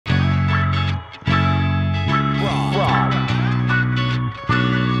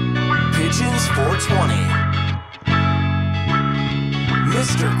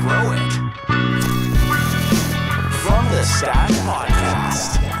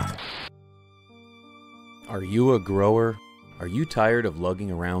Are you a grower? Are you tired of lugging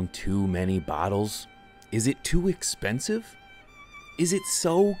around too many bottles? Is it too expensive? Is it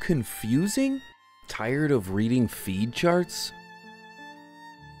so confusing? Tired of reading feed charts?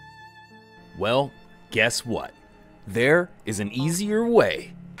 Well, guess what? There is an easier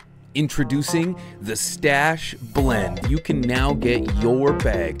way. Introducing the Stash Blend. You can now get your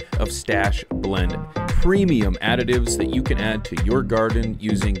bag of Stash Blend premium additives that you can add to your garden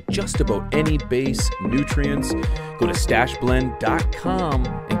using just about any base nutrients. Go to stashblend.com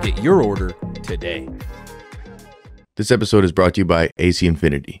and get your order today. This episode is brought to you by AC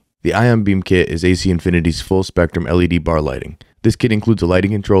Infinity. The Ion Beam Kit is AC Infinity's full spectrum LED bar lighting. This kit includes a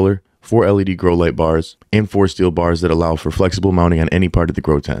lighting controller, 4 LED grow light bars, and 4 steel bars that allow for flexible mounting on any part of the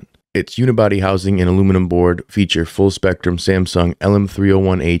grow tent. Its unibody housing and aluminum board feature full-spectrum Samsung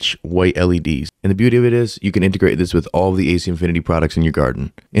LM301H white LEDs. And the beauty of it is, you can integrate this with all of the AC Infinity products in your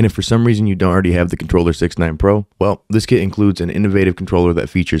garden. And if for some reason you don't already have the Controller 6.9 Pro, well, this kit includes an innovative controller that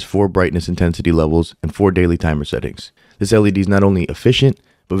features 4 brightness intensity levels and 4 daily timer settings. This LED is not only efficient,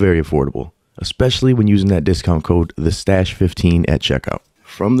 but very affordable, especially when using that discount code, TheStash15 at checkout.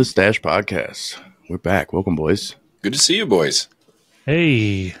 From the Stash Podcast, we're back. Welcome, boys. Good to see you, boys.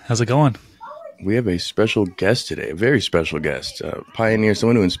 Hey, how's it going? We have a special guest today, a very special guest, pioneer,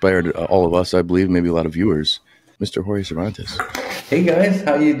 someone who inspired all of us, I believe, maybe a lot of viewers, Mr. Jorge Cervantes. Hey guys,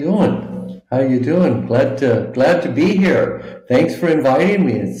 how you doing? How you doing? Glad to be here. Thanks for inviting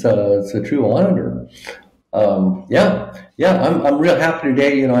me. It's a true honor. I'm real happy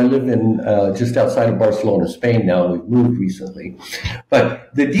today. You know, I live in just outside of Barcelona, Spain now. We've moved recently.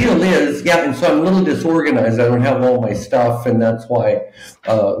 But the deal is, and so I'm a little disorganized. I don't have all my stuff, and that's why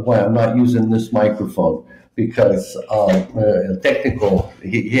I'm not using this microphone, because technical,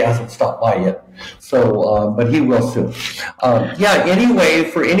 he hasn't stopped by yet. So, but he will soon. Anyway,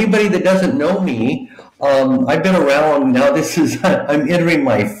 for anybody that doesn't know me, I've been around now. I'm entering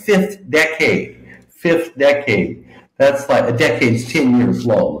my fifth decade. That's like a decade's 10 years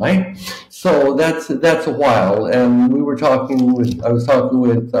long, right? So that's a while. And I was talking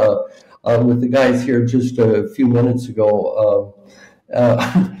with the guys here just a few minutes ago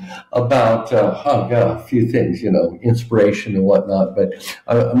about a few things, inspiration and whatnot. But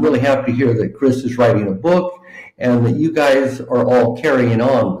I'm really happy to hear that Chris is writing a book and that you guys are all carrying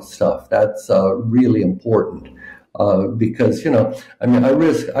on with stuff. That's really important. Because I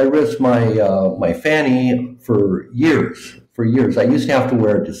risked my fanny for years. I used to have to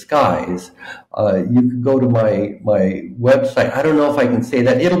wear a disguise. You could go to my website. I don't know if I can say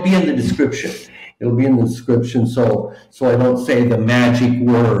that. It'll be in the description. So I don't say the magic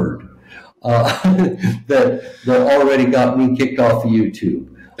word that already got me kicked off of YouTube.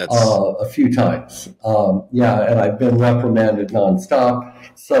 A few times. And I've been reprimanded nonstop.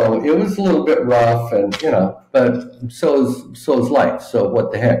 So it was a little bit rough, and but so is life. So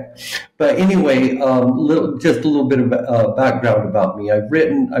what the heck? But anyway, just a little bit of background about me. I've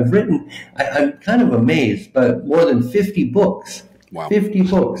written. I'm kind of amazed, but more than 50 books. Wow. 50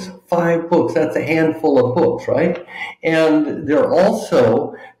 books, 5 books, that's a handful of books, right? And they're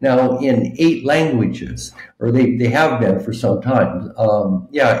also now in 8 languages, or they have been for some time.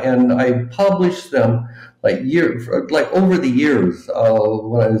 And I published them over the years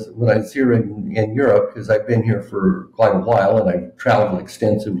when I was here in Europe, because I've been here for quite a while, and I traveled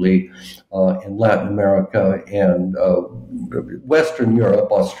extensively in Latin America and Western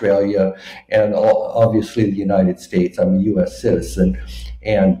Europe, Australia, and obviously the United States. I'm a U.S. citizen,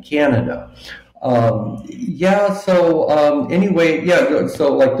 and Canada. So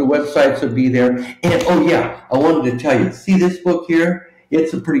like the websites would be there. And I wanted to tell you, see this book here?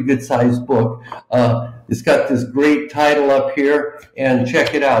 It's a pretty good sized book. It's got this great title up here, and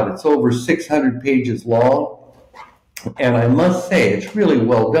check it out. It's over 600 pages long. And I must say, it's really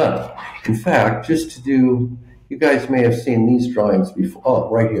well done. In fact, you guys may have seen these drawings before. Oh,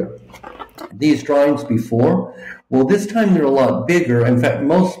 right here. These drawings before. Well, this time they're a lot bigger. In fact,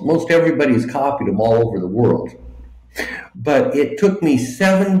 most everybody has copied them all over the world. But it took me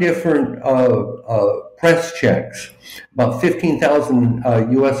 7 different press checks, about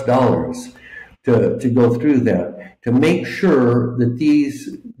 $15,000 US dollars, to go through that, to make sure that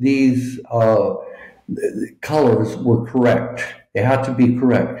these colors were correct. They had to be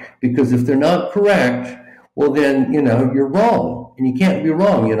correct, because if they're not correct, well then you're wrong, and you can't be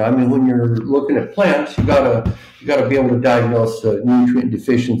wrong. When you're looking at plants, you gotta be able to diagnose nutrient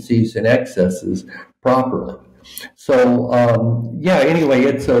deficiencies and excesses properly. So anyway,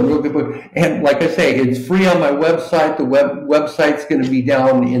 it's a real good book, and like I say, it's free on my website. The website's going to be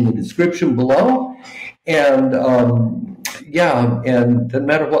down in the description below, and yeah, and doesn't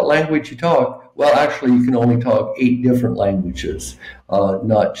matter what language you talk. Well, actually, you can only talk 8 different languages,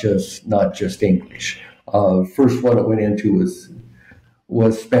 not just English. First one it went into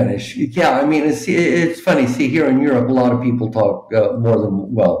was Spanish. Yeah, I mean, it's funny. See, here in Europe, a lot of people talk more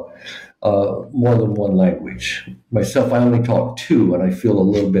than one language. Myself, I only talk 2, and I feel a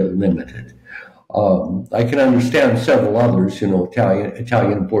little bit limited. I can understand several others.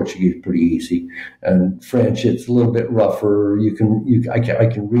 Italian and Portuguese is pretty easy, and French it's a little bit rougher. I can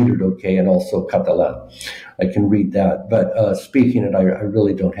read it okay, and also Catalan, I can read that. But speaking it, I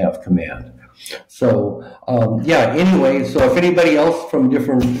really don't have command. So anyway, so if anybody else from a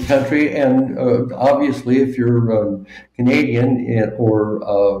different country, and obviously if you're Canadian or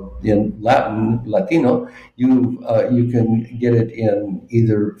in Latino, you can get it in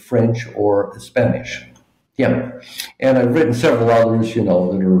either French or Spanish. Yeah, and I've written several others, that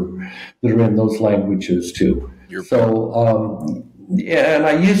are in those languages too. Yeah, and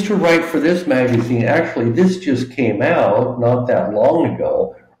I used to write for this magazine. Actually, this just came out not that long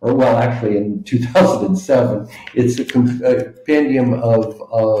ago. Actually, in 2007, it's a compendium of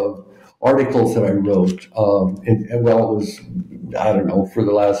articles that I wrote. It was, I don't know, for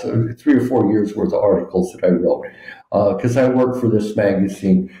the last 3 or 4 years worth of articles that I wrote. Because I worked for this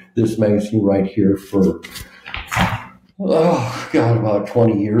magazine right here for, about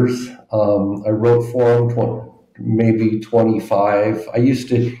 20 years. I wrote for them, maybe 25. I used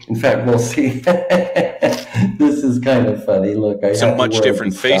to, in fact, we'll see. This is kind of funny. Look, it's a much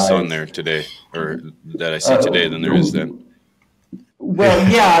different face on there today, or that I see today than there is then. Well,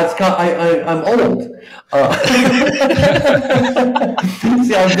 yeah, I'm old.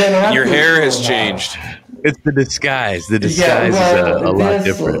 See, your hair has changed. It's the disguise. The disguise is a lot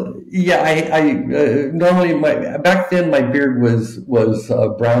different. Yeah, I normally back then my beard was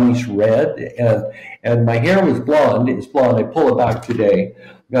brownish red, and my hair was blonde. It's blonde. I pull it back today.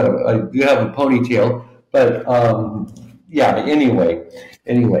 I do have a ponytail, but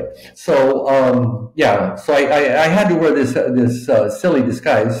Anyway, so so I had to wear this silly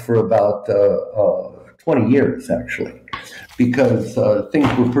disguise for about 20 years actually, because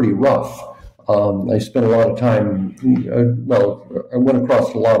things were pretty rough. I spent a lot of time. I went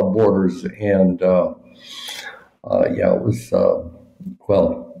across a lot of borders, and it was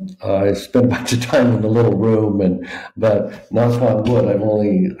I spent a bunch of time in the little room, but knock on wood,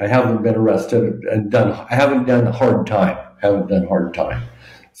 I haven't been arrested and I haven't done hard time.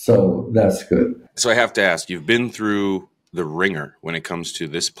 So that's good. So I have to ask, you've been through the ringer when it comes to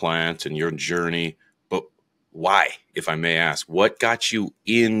this plant and your journey, but why, if I may ask, what got you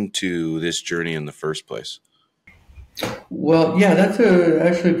into this journey in the first place? Well, yeah, that's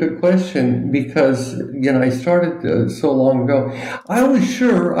actually a good question, because I started so long ago. I was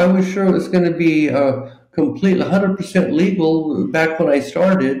sure it was going to be completely 100% legal back when I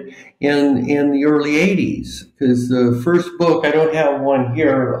started in the early 80s, because the first book, I don't have one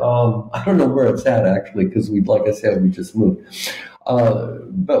here. I don't know where it's at actually, because like I said, we just moved.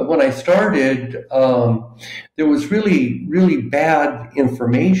 But when I started, there was really, really bad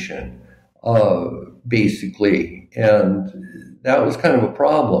information, basically, and that was kind of a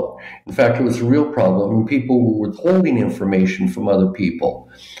problem. In fact, it was a real problem, and people were withholding information from other people,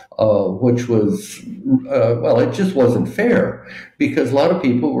 which was, it just wasn't fair, because a lot of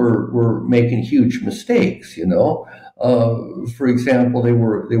people were making huge mistakes, For example, they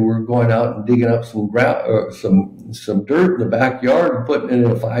were going out and digging up some dirt in the backyard and putting it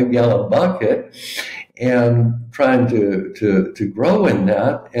in a 5-gallon bucket and trying to grow in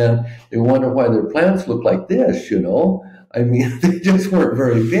that, and they wonder why their plants look like this, I mean, they just weren't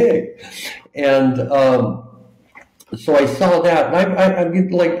very big. And so I saw that,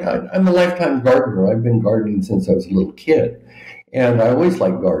 and I'm a lifetime gardener. I've been gardening since I was a little kid, and I always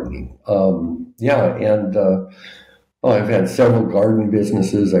liked gardening. I've had several garden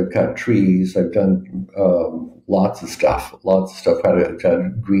businesses. I've cut trees. I've done lots of stuff.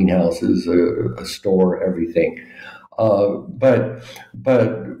 Had greenhouses, a store, everything. But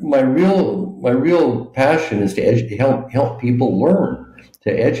my real passion is to help people learn,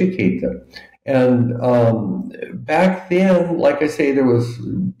 to educate them. And back then, like I say,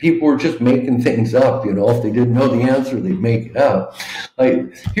 people were just making things up. If they didn't know the answer, they'd make it up.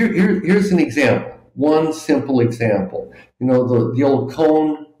 Like here's an example. One simple example. The old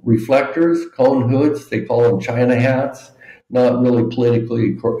cone reflectors, cone hoods. They call them China hats. Not really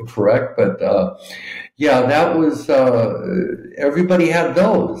politically correct, but that was, everybody had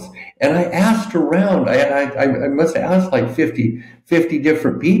those. And I asked around, I must have asked like 50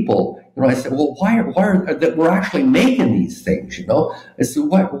 different people, I said, well, why are that we're actually making these things? I said,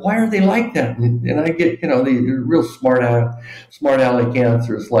 why are they like that? And I get, the real smart aleck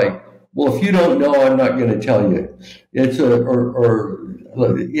answers like, well, if you don't know, I'm not going to tell you. It's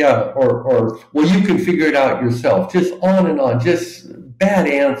well, you can figure it out yourself. Just on and on, just bad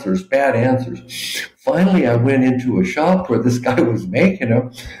answers. Finally, I went into a shop where this guy was making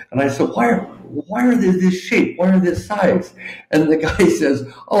them, and I said, why are they this shape? Why are they this size? And the guy says,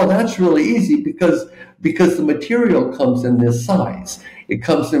 oh, that's really easy because the material comes in this size. It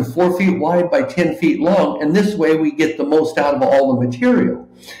comes in 4 feet wide by 10 feet long, and this way we get the most out of all the material.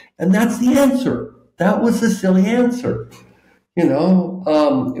 And that's the answer. That was the silly answer. It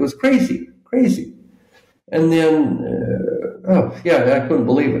was crazy. And then, I couldn't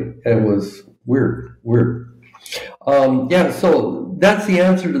believe it. It was weird. So that's the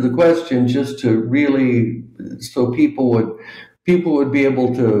answer to the question, just to really, so people would be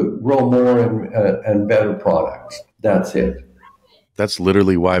able to grow more and better products. That's it. That's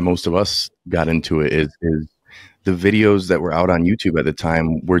literally why most of us got into it, is the videos that were out on YouTube at the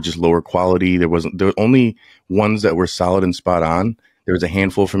time were just lower quality. There were only ones that were solid and spot on. There was a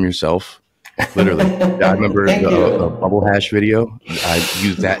handful from yourself. Literally. I remember the bubble hash video. I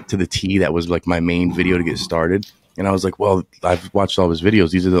used that to the T. That was like my main video to get started. And I was like, well, I've watched all his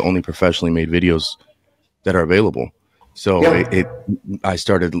videos. These are the only professionally made videos that are available. So I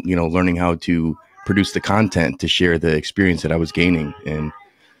started, learning how to produce the content to share the experience that I was gaining. And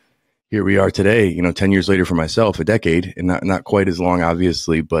here we are today, 10 years later for myself, a decade, and not quite as long,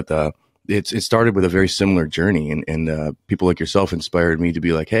 obviously, but it started with a very similar journey. And people like yourself inspired me to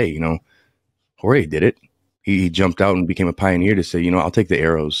be like, hey, Jorge did it. He jumped out and became a pioneer to say, I'll take the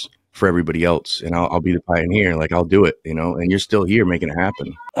arrows for everybody else, and I'll be the pioneer. Like, I'll do it, and you're still here making it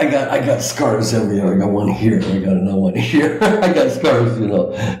happen. I got scars everywhere. I got one here. I got another one here. I got scars,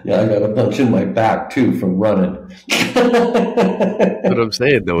 I got a bunch in my back too from running. What I'm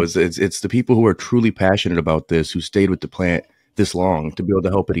saying though is it's the people who are truly passionate about this, who stayed with the plant this long to be able to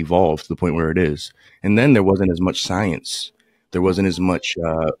help it evolve to the point where it is. And then there wasn't as much science. There wasn't as much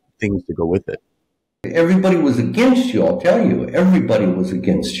things to go with it. Everybody was against you, I'll tell you. Everybody was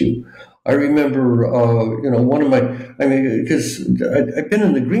against you. I remember, because I've been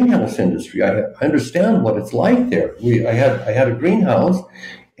in the greenhouse industry. I understand what it's like there. I had a greenhouse,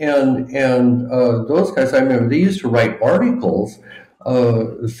 and those guys, I remember they used to write articles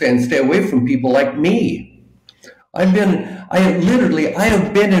saying, stay away from people like me. I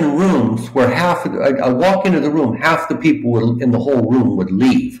have been in rooms where I walk into the room, half the people in the whole room would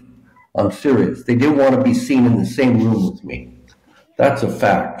leave. I'm serious. They didn't want to be seen in the same room with me. That's a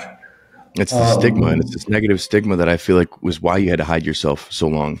fact. It's the stigma, and it's this negative stigma that I feel like was why you had to hide yourself so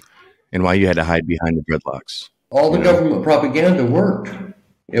long and why you had to hide behind the dreadlocks. All the government propaganda worked.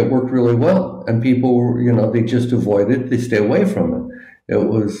 It worked really well. And people, they just avoid it. They stay away from it.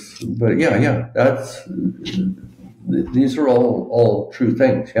 These are all true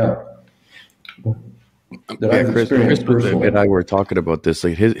things, that I've experienced personally. And I were talking about this.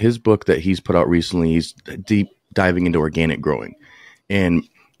 Like his book that he's put out recently, he's deep diving into organic growing. And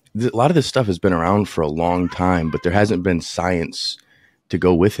a lot of this stuff has been around for a long time, but there hasn't been science to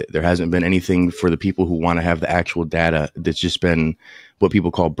go with it. There hasn't been anything for the people who want to have the actual data. That's just been what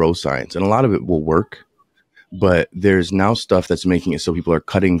people call bro science. And a lot of it will work, but there's now stuff that's making it so people are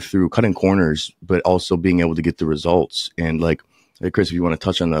cutting corners, but also being able to get the results. And like, hey, Chris, if you want to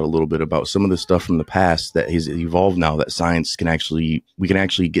touch on that a little bit about some of the stuff from the past that has evolved now, that science we can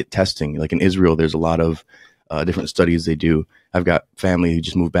actually get testing. Like in Israel, there's a lot of different studies they do. I've got family who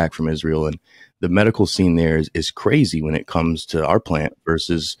just moved back from Israel, and the medical scene there is crazy when it comes to our plant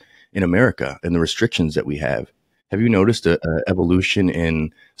versus in America and the restrictions that we have. Have you noticed a evolution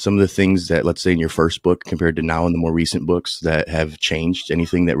in some of the things that, let's say in your first book compared to now in the more recent books, that have changed?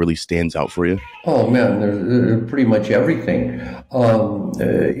 Anything that really stands out for you? Oh man, there's pretty much everything.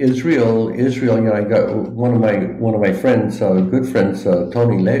 Israel. I got one of my friends, good friends,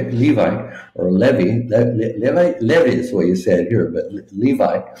 Tony Levi or Levy is what you said here, but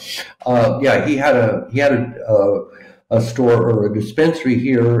Levi. He had a store or a dispensary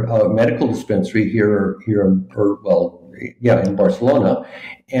here, a medical dispensary here in Barcelona,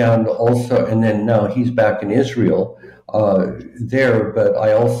 and then now he's back in Israel there. But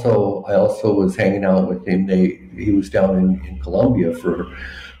I also was hanging out with him. He was down in Colombia for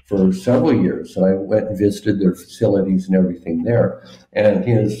several years, and I went and visited their facilities and everything there. And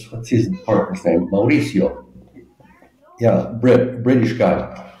what's his partner's name? Mauricio. Yeah, British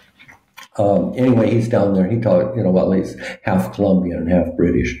guy. Anyway, he's down there. He taught, he's half Colombian and half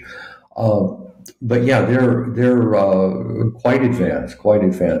British. but yeah, they're quite advanced, quite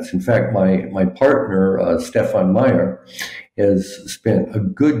advanced. In fact, my partner Stefan Meyer has spent a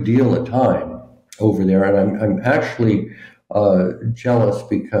good deal of time over there, and I'm actually jealous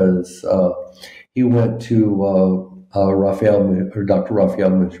because he went to Dr. Raphael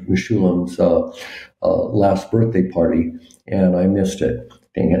Mishulam's last birthday party, and I missed it.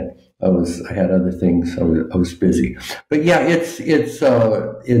 Dang it! I had other things. I was busy, but yeah, it's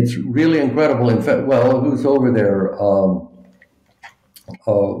really incredible. In fact, well, who's over there?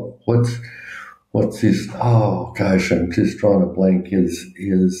 What's his? Oh gosh, I'm just drawing a blank. His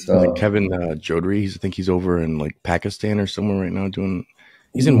Kevin Jodri. I think he's over in like Pakistan or somewhere right now doing.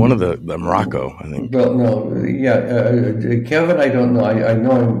 He's in one of the Morocco, I think. Well, no, yeah, Kevin, I don't know. I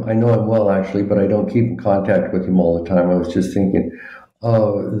know him well actually, but I don't keep in contact with him all the time. I was just thinking,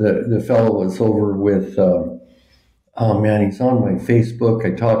 the fellow was over with. Oh man, he's on my Facebook.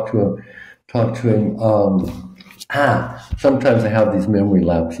 I talked to him. Sometimes I have these memory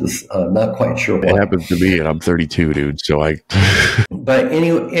lapses. Not quite sure why. It happens to me, and I'm 32, dude. So I. But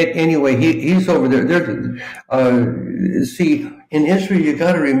anyway, he's over there. See, in Israel, you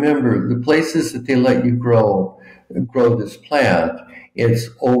got to remember the places that they let you grow this plant. It's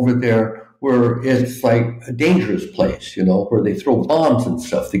over there where it's like a dangerous place, where they throw bombs and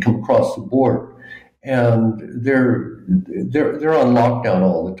stuff. They come across the border, and they're on lockdown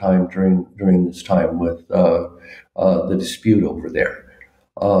all the time during this time with the dispute over there.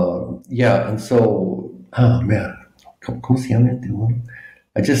 Yeah, and so, oh man, ¿cómo se llama este one?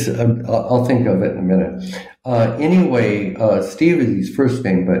 I'll think of it in a minute. Anyway, Steve is his first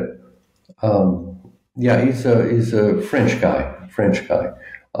name, but yeah, he's a French guy.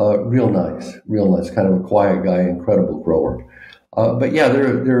 Real nice, kind of a quiet guy, incredible grower. But yeah,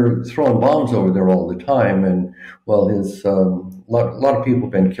 they're throwing bombs over there all the time, and well, his lot of people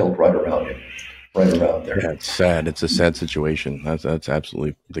have been killed right around him, right around there. Yeah, it's sad. It's a sad situation. That's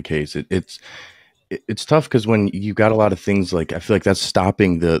absolutely the case. It's tough because when you got a lot of things, like I feel like that's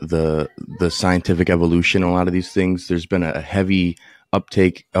stopping the scientific evolution. A lot of these things, there's been a heavy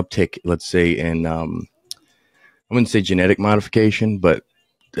uptick, let's say, in I wouldn't say genetic modification, but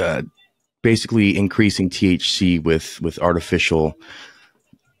basically increasing THC with artificial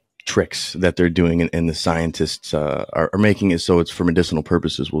tricks that they're doing, and the scientists are making it so it's for medicinal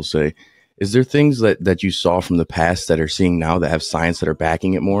purposes, we'll say. Is there things that you saw from the past that are seeing now that have science that are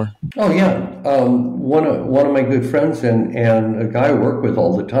backing it more? Oh yeah, one of my good friends and a guy I work with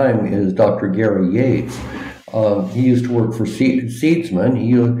all the time is Dr. Gary Yates. He used to work for Seedsman.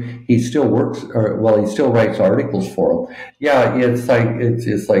 He still works, he still writes articles for them. Yeah, it's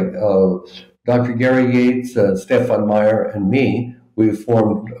like Dr. Gary Yates, Stefan Meyer, and me. We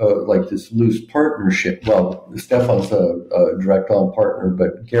formed like this loose partnership. Well, Stefan's a direct on partner,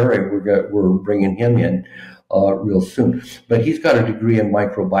 but Gary, we're bringing him in real soon. But he's got a degree in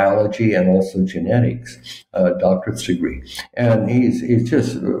microbiology and also genetics, doctorate's degree. And he's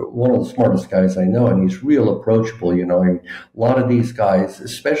just one of the smartest guys I know, and he's real approachable. I mean, a lot of these guys,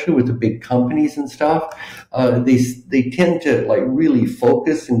 especially with the big companies and stuff, they tend to like really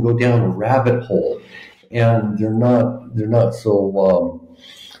focus and go down a rabbit hole. And they're not so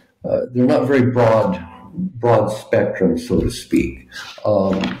they're not very broad spectrum, so to speak.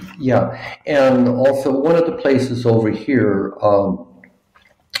 Yeah, and also one of the places over here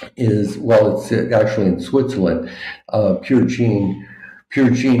is, it's actually in Switzerland. Pure Gene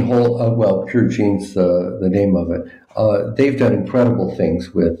Pure Gene's the name of it. They've done incredible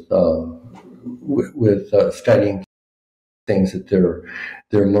things with studying things that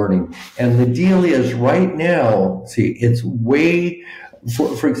they're learning. And the deal is right now, see, it's way,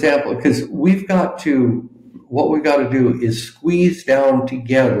 for example, because what we've got to do is squeeze down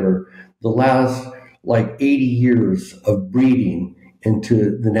together the last like 80 years of breeding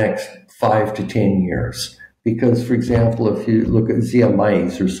into the next 5 to 10 years. Because, for example, if you look at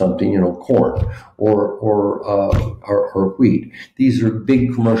maize or something, corn or wheat, these are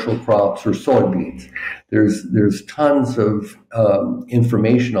big commercial crops, or soybeans. There's tons of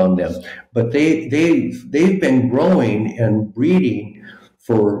information on them, but they've been growing and breeding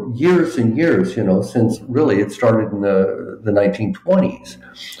for years and years, since really it started in the 1920s.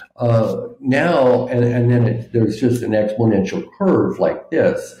 Now, and then there's just an exponential curve like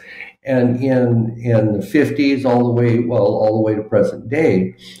this. And in the 50s, all the way to present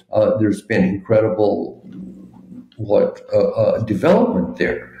day, there's been incredible development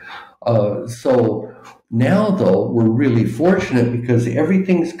there. So Now, though, we're really fortunate because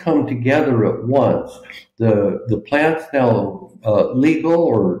everything's come together at once. The plant's now legal,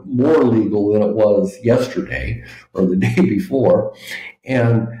 or more legal than it was yesterday or the day before,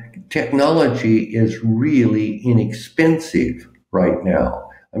 and technology is really inexpensive right now.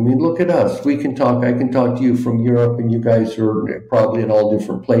 I mean, look at us. We can talk. I can talk to you from Europe, and you guys are probably in all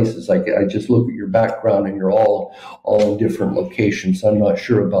different places. I just look at your background, and you're all in different locations. I'm not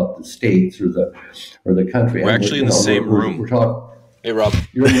sure about the states or the country. We're actually in the same room. We're talking. Hey, Rob.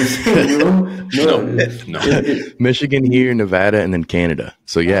 You're in the same room? No. Michigan here, Nevada, and then Canada.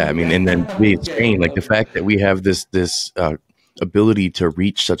 So yeah, I mean, and then Spain. Like the fact that we have this ability to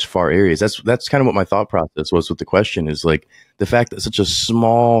reach such far areas. That's kind of what my thought process was with the question, is like the fact that such a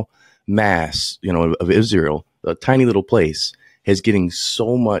small mass, of Israel, a tiny little place, is getting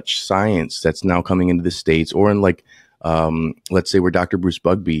so much science that's now coming into the States, or in like, let's say where Dr. Bruce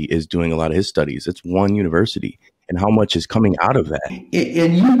Bugbee is doing a lot of his studies. It's one university, and how much is coming out of that.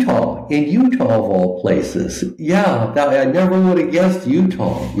 In Utah of all places. Yeah, I never would have guessed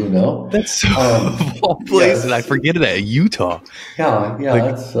Utah, That's so of all places. Yes. I forget it at Utah. Yeah,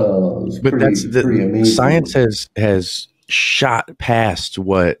 like, that's pretty amazing. Science has shot past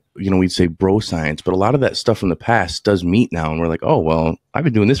what, we'd say bro science, but a lot of that stuff from the past does meet now, and we're like, oh, well, I've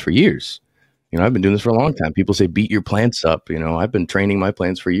been doing this for years. I've been doing this for a long time. People say beat your plants up. I've been training my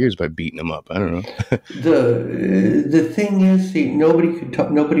plants for years by beating them up. I don't know. The thing is, see, nobody could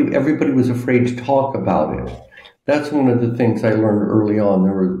talk. Everybody was afraid to talk about it. That's one of the things I learned early on.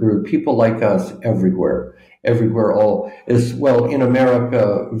 There were people like us everywhere, all as well in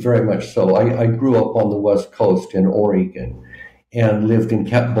America, very much so. I grew up on the West Coast in Oregon, and lived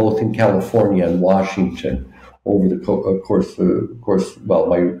both in California and Washington over the course, well,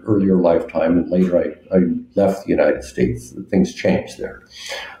 my earlier lifetime, and later I left the United States. Things changed there.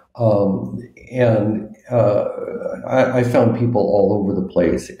 I found people all over the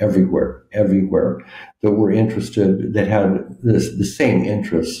place, everywhere, that were interested, that had the same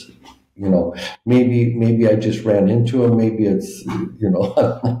interests. Maybe I just ran into them. Maybe it's,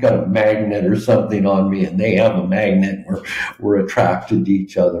 I've got a magnet or something on me, and they have a magnet. We're attracted to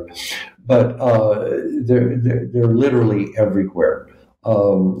each other. But they're literally everywhere.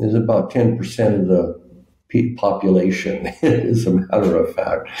 There's about 10% of the population, as a matter of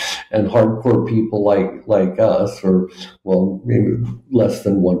fact, and hardcore people like us, or maybe less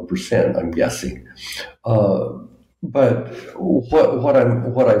than 1%, I'm guessing. But what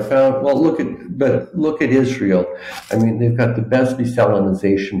I found, look at Israel. I mean, they've got the best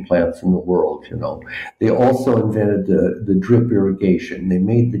desalinization plants in the world. They also invented the drip irrigation. They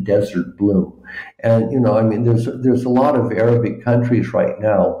made the desert bloom, and there's a lot of Arabic countries right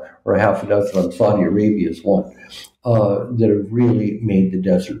now, or half a dozen. Saudi Arabia is one, that have really made the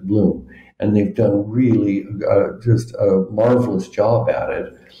desert bloom, and they've done really just a marvelous job at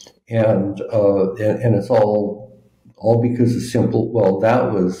it, and it's all because of simple,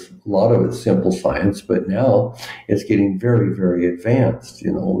 that was a lot of it's simple science, but now it's getting very, very advanced.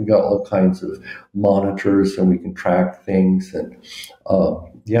 We got all kinds of monitors, and we can track things, and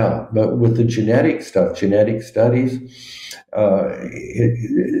but with the genetic studies,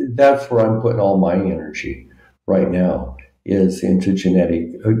 that's where I'm putting all my energy right now, is into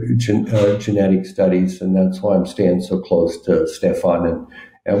genetic studies, and that's why I'm staying so close to Stefan and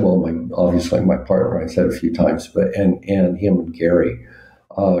obviously my partner, I said a few times, but and him and Gary,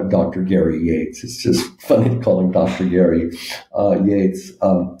 Dr. Gary Yates. It's just funny to call him Dr. Gary Yates.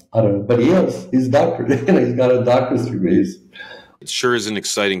 I don't know, but he's a doctor. He's got a doctor's degree. It sure is an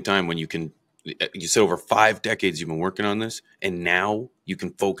exciting time when you said over 5 decades you've been working on this, and now you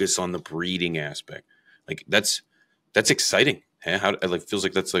can focus on the breeding aspect. Like that's exciting. It feels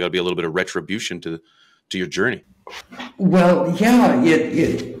like that's got to be a little bit of retribution to your journey. Well, yeah,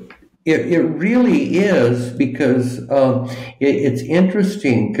 it really is, because it's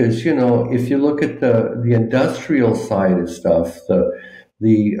interesting, because if you look at the industrial side of stuff, I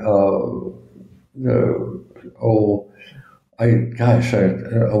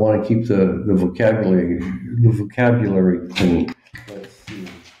want to keep the vocabulary clean. Let's see.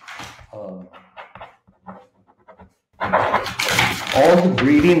 All the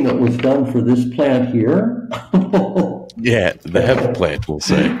breeding that was done for this plant here. Yeah, the hemp plant, we'll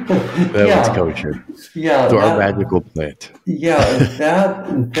say. That was kosher. Yeah. So our magical plant. Yeah,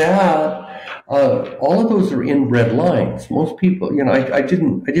 all of those are inbred lines. Most people, I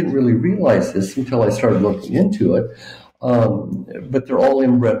didn't really realize this until I started looking into it. But they're all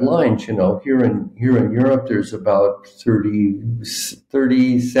inbred lines. Here in Europe, there's about 30,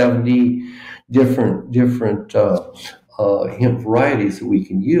 70 different hemp varieties that we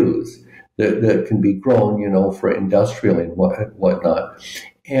can use that can be grown, for industrial and whatnot.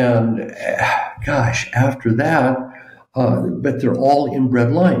 And gosh, after that, but they're all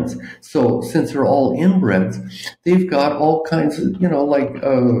inbred lines. So since they're all inbreds, they've got all kinds of,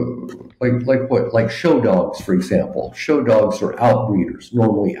 like show dogs, for example. Show dogs are outbreeders,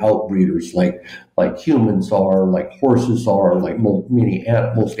 normally outbreeders, like humans are, like horses are, like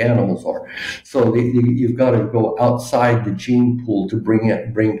most animals are. So you've got to go outside the gene pool to bring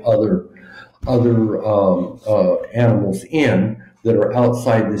other animals in that are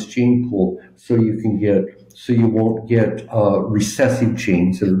outside this gene pool, so you won't get recessive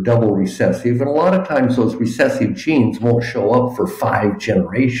genes that are double recessive. And a lot of times those recessive genes won't show up for 5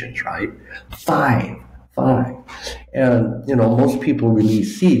 generations, right? Five. And, most people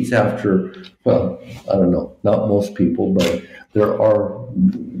release seeds after, well, I don't know, not most people, but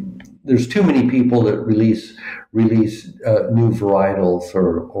there's too many people that release new varietals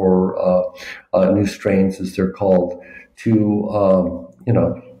or new strains, as they're called, to,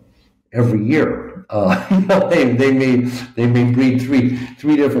 every year. They may breed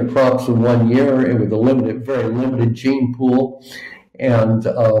three different crops in 1 year and with a very limited gene pool, and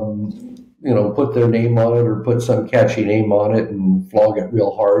put their name on it or put some catchy name on it and flog it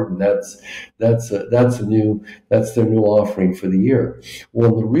real hard, and that's their new offering for the year.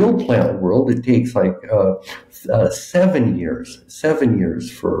 Well, in the real plant world, it takes like 7 years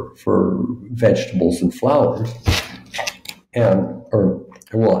for vegetables and flowers,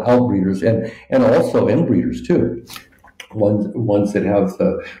 outbreeders and also inbreeders too. Ones that have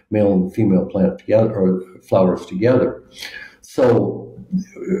the male and female plant together or flowers together. So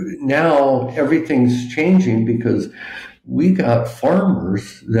now everything's changing because we got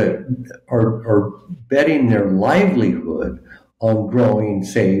farmers that are betting their livelihood on growing,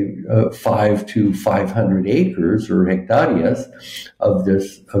 say, 5 to 500 acres or hectareas of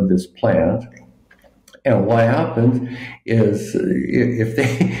this plant. And what happens is if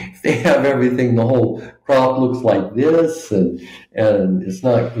they have everything, the whole crop looks like this, and it's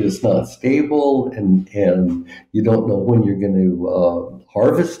not stable, and you don't know when you're going to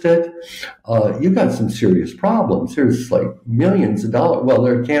harvest it, you've got some serious problems. There's like millions of dollars. Well,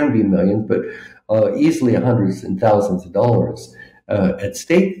 there can be millions, but easily hundreds and thousands of dollars at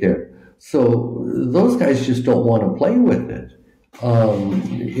stake there. So those guys just don't want to play with it. And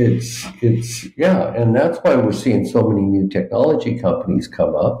that's why we're seeing so many new technology companies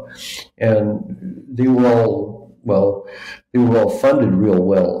come up, and they were all funded real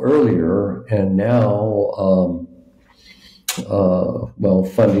well earlier, and now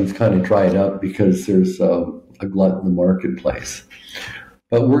funding's kind of dried up because there's a glut in the marketplace.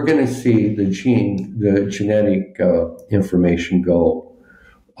 But we're going to see the genetic information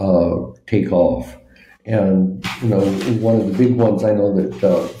take off. And, one of the big ones I know that,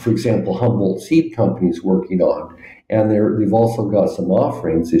 for example, Humboldt Seed Company is working on, and they've also got some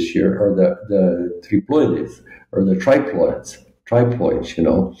offerings this year, are the triploides, or the triploids,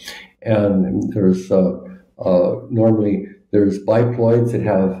 and there's normally there's biploids that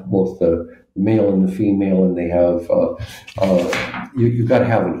have both the male and the female, and they have, you've got to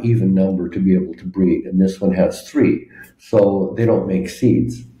have an even number to be able to breed, and this one has 3, so they don't make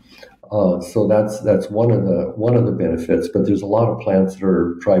seeds. So that's one of the benefits, but there's a lot of plants that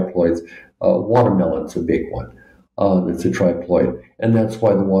are triploids. Watermelon's a big one. That's a triploid, and that's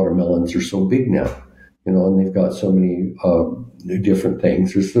why the watermelons are so big now. And they've got so many different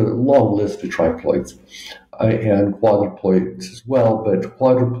things. There's a long list of triploids and quadruploids as well, but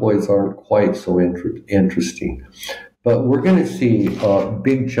quadruploids aren't quite so interesting. But we're going to see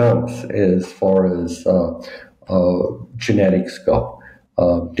big jumps as far as genetics go.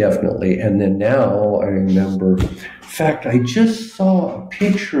 Definitely. And then now I remember, in fact, I just saw a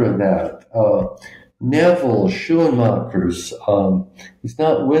picture of that. Neville Schumacher's, he's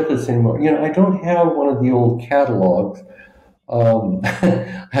not with us anymore. I don't have one of the old catalogs.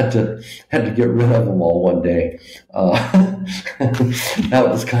 Had to get rid of them all one day. That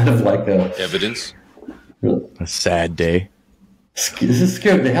was kind of like evidence. A sad day. This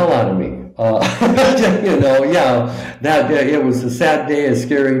scared the hell out of me. It was a sad day, a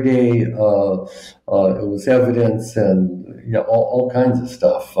scary day. It was evidence and all kinds of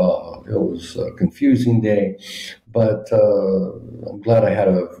stuff. It was a confusing day, but I'm glad I had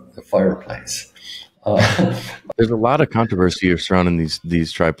a fireplace. There's a lot of controversy surrounding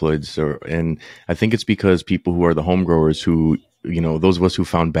these triploids, and I think it's because people who are the home growers who, those of us who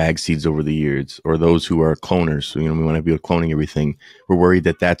found bag seeds over the years, or those who are cloners, so, we want to be cloning everything, we're worried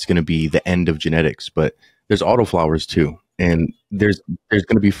that that's going to be the end of genetics. But there's autoflowers too, and there's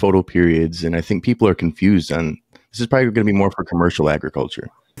going to be photo periods, and I think people are confused on this is probably going to be more for commercial agriculture.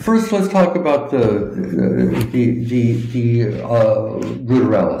 First, let's talk about the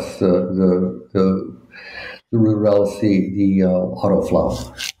ruderalis, the ruderalis, the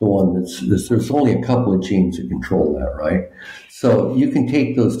autoflower, the one there's only a couple of genes that control that, right? So you can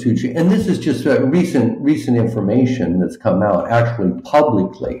take those two genes, and this is just recent information that's come out actually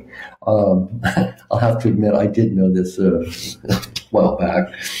publicly. I'll have to admit I did know this a while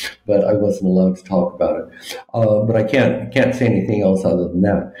back, but I wasn't allowed to talk about it. But I can't say anything else other than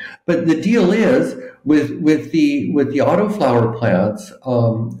that. But the deal is with the autoflower plants,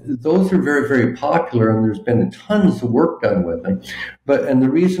 those are very, very popular, and there's been tons of work done with them. And the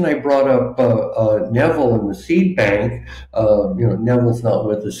reason I brought up Neville and the seed bank, Neville's not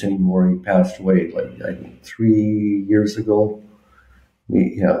with us anymore. He passed away I think 3 years ago.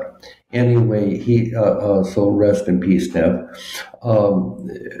 Yeah. Anyway, so rest in peace, Nev.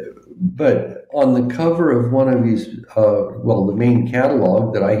 But on the cover of one of his, the main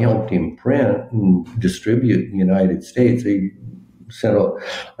catalog that I helped him print and distribute in the United States, I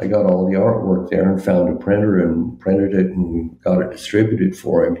got all the artwork there and found a printer and printed it and got it distributed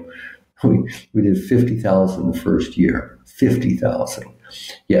for him. We did 50,000 the first year. 50,000.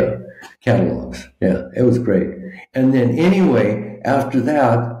 Yeah, catalogs. Yeah, it was great. And then anyway, after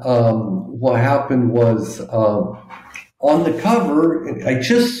that, what happened was on the cover, I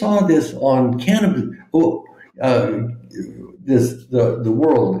just saw this on cannabis. The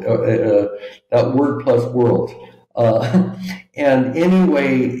world, that word plus world. And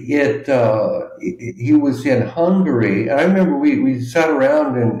anyway, he was in Hungary. I remember we sat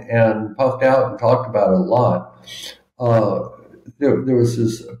around and puffed out and talked about it a lot. There was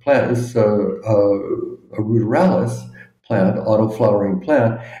this plant, a ruderalis plant, auto-flowering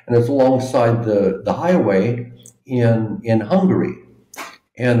plant, and it's alongside the highway in Hungary.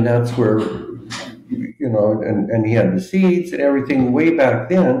 And that's where, and he had the seeds and everything way back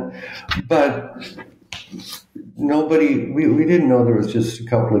then, but we didn't know there was just a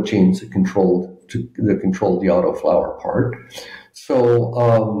couple of genes that controlled the autoflower part. So,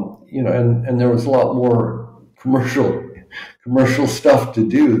 and there was a lot more commercial stuff to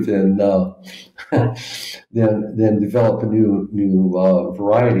do than develop a new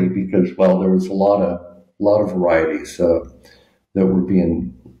variety, because there was a lot of varieties that were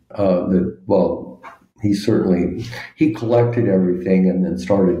being he collected everything and then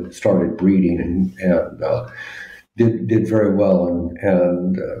started breeding and did very well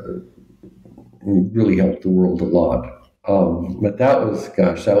and really helped the world a lot. But that was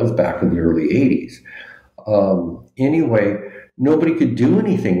back in the early 80s. Anyway, nobody could do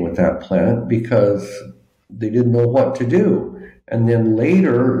anything with that plant because they didn't know what to do. And then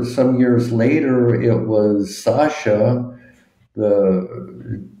later, some years later, it was Sasha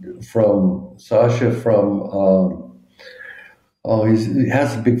from he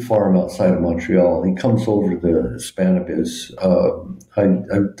has a big farm outside of Montreal. He comes over to the Spanabiz.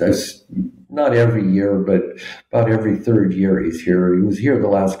 Not every year, but about every third year he's here. He was here the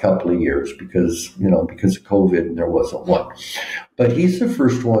last couple of years because of COVID and there wasn't one. But he's the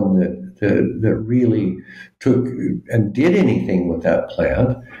first one that really took and did anything with that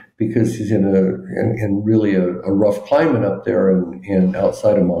plant, because he's in really a rough climate up there in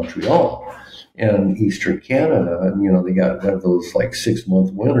outside of Montreal and Eastern Canada, and they have those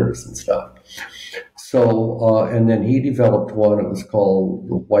 6-month winters and stuff. So and then he developed one. It was called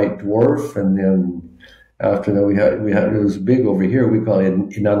the White Dwarf, and then after that we had it was big over here. We call it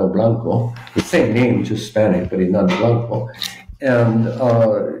Enano Blanco, the same name, just Spanish, but Enano Blanco. And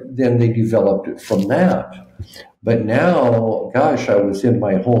then they developed it from that. But now, gosh, I was in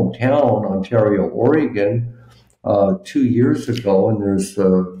my hometown, Ontario, Oregon, 2 years ago, and there's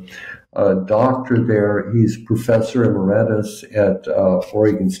a doctor there. He's professor emeritus at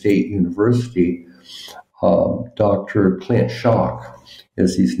Oregon State University. Dr. Clint Schock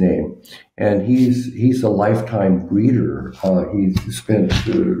is his name, and he's a lifetime breeder. He's spent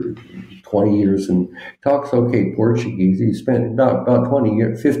 20 years and talks okay Portuguese. He spent about 20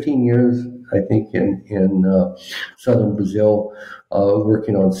 years, 15 years, I think, in southern Brazil,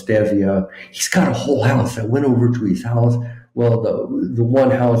 working on stevia. He's got a whole house. I went over to his house. Well, the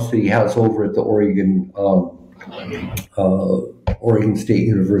one house that he has over at the Oregon State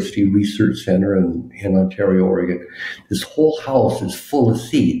University Research Center in Ontario, Oregon. This whole house is full of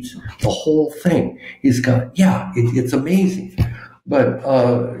seeds. The whole thing. He's got, it's amazing. But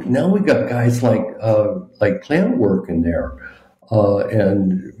now we got guys like Clint working there,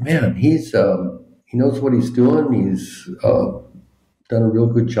 and man, he knows what he's doing. He's done a real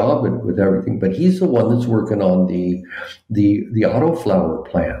good job with everything. But he's the one that's working on the autoflower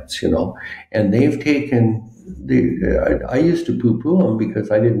plants, and they've taken I used to poo-poo them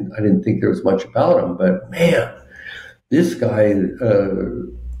because I didn't think there was much about them. But man, this guy,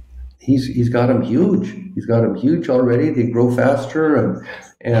 he's got them huge. He's got them huge already. They grow faster,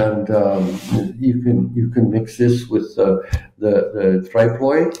 and you can mix this with the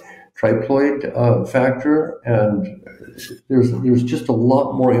triploid factor, and there's just a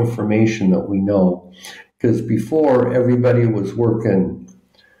lot more information that we know, because before everybody was working.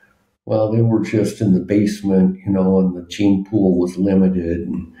 Well, they were just in the basement, and the gene pool was limited.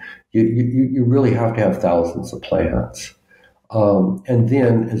 And you really have to have thousands of plants. And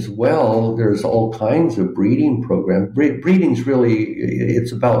then as well, there's all kinds of breeding programs. Breeding's really,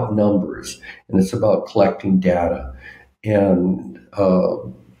 it's about numbers, and it's about collecting data. And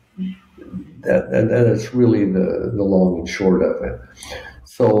that's really the long and short of it.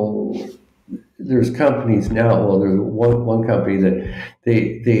 So there's companies now, well, there's one company that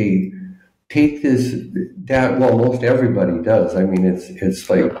they take this data, well, most everybody does. I mean, it's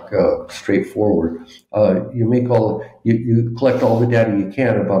like straightforward. You collect all the data you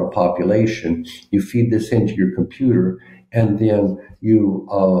can about a population, you feed this into your computer, and then you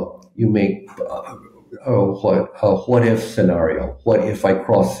make what if scenario. What if I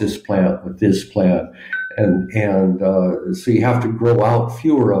cross this plant with this plant? And so you have to grow out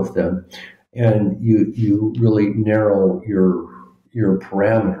fewer of them, and you really narrow your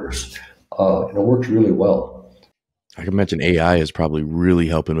parameters, and it works really well. I can imagine AI is probably really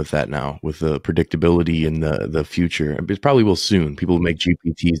helping with that now, with the predictability in the future. It probably will soon. People will make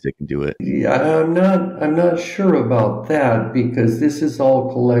GPTs that can do it. Yeah, I'm not sure about that, because this is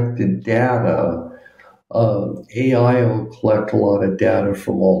all collected data. AI will collect a lot of data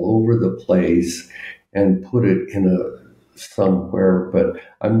from all over the place and put it in somewhere, but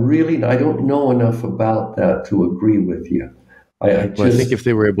I don't know enough about that to agree with you. I think if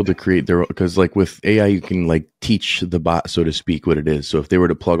they were able to create their own, because like with AI, you can like teach the bot, so to speak, what it is. So if they were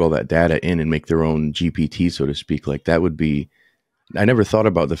to plug all that data in and make their own GPT, so to speak, like that would be, I never thought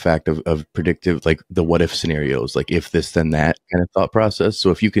about the fact of predictive, like the what if scenarios, like if this, then that kind of thought process.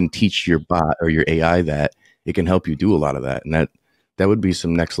 So if you can teach your bot or your AI that, it can help you do a lot of that. And that would be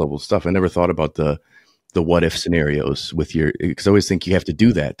some next level stuff. I never thought about the what if scenarios with because I always think you have to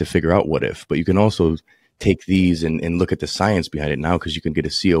do that to figure out what if, but you can also take these and look at the science behind it now, because you can get a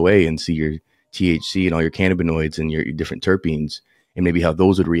COA and see your THC and all your cannabinoids and your different terpenes, and maybe how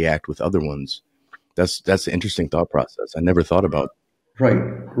those would react with other ones. That's an interesting thought process. I never thought about. Right.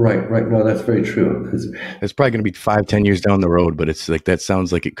 No, that's very true. It's probably going to be 5-10 years down the road, but it's like, that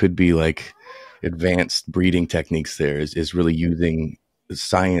sounds like it could be like advanced breeding techniques there is really using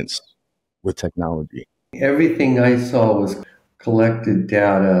science with technology. Everything I saw was collected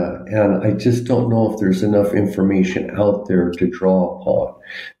data, and I just don't know if there's enough information out there to draw upon.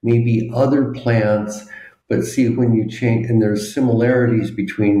 Maybe other plants, but see, when you change, and there's similarities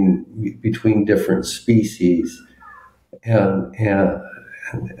between different species,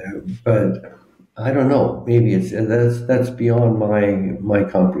 but I don't know. Maybe that's beyond my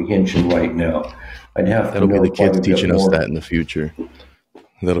comprehension right now. I'd have to. That'll be the kids teaching us that in the future.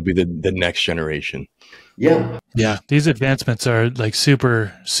 That'll be the next generation. Yeah. These advancements are like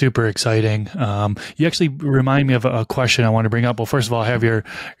super, super exciting. You actually remind me of a question I want to bring up. Well, first of all, I have your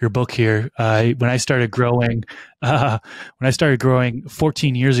book here. When I started growing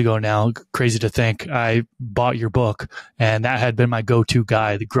 14 years ago now, crazy to think, I bought your book, and that had been my go-to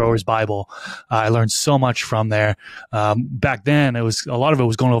guide, the Grower's Bible. I learned so much from there. Back then, a lot of it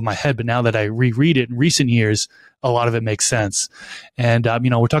was going over my head, but now that I reread it in recent years, a lot of it makes sense. And,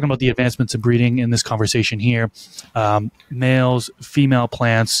 we're talking about the advancements in breeding in this conversation here. Males, female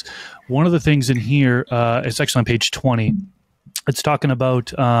plants. One of the things in here, it's actually on page 20. It's talking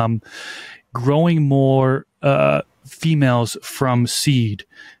about growing more females from seed.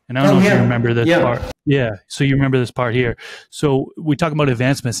 And I don't know if you remember this part. Yeah. So you remember this part here. So we talk about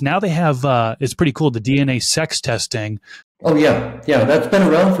advancements. Now they have, it's pretty cool, the DNA sex testing. Oh, yeah. That's been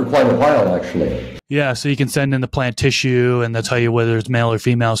around for quite a while, actually. Yeah, so you can send in the plant tissue, and they'll tell you whether it's male or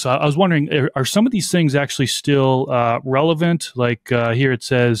female. So I was wondering, are some of these things actually still relevant? Like here it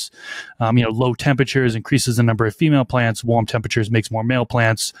says, low temperatures increases the number of female plants. Warm temperatures makes more male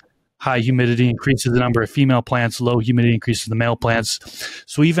plants. High humidity increases the number of female plants. Low humidity increases the male plants.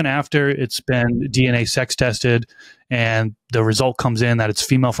 So even after it's been DNA sex tested and the result comes in that it's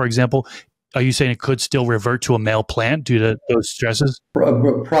female, for example, are you saying it could still revert to a male plant due to those stresses?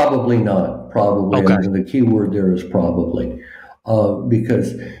 Probably not. Probably. Okay. And the key word there is probably.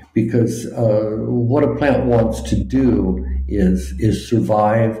 Because what a plant wants to do is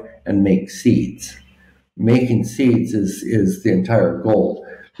survive and make seeds. Making seeds is the entire goal.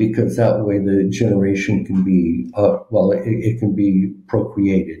 because that way the generation can be, it can be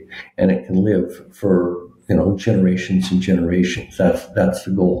procreated and it can live for, generations and generations. That's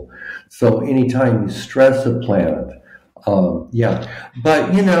the goal. So anytime you stress a plant, but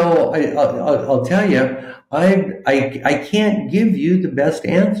I'll tell you, I can't give you the best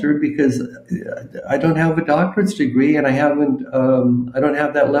answer because I don't have a doctorate's degree and I don't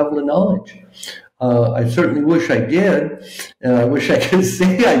have that level of knowledge. I certainly wish I did, and I wish I could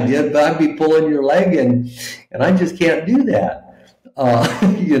say I did, but I'd be pulling your leg, and I just can't do that.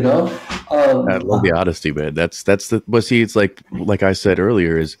 I love the honesty, man. That's but see, it's like I said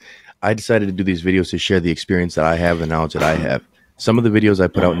earlier, is I decided to do these videos to share the experience that I have, the knowledge that I have. Some of the videos I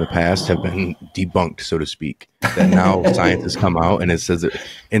put out in the past have been debunked, so to speak, that now science has come out and it says it.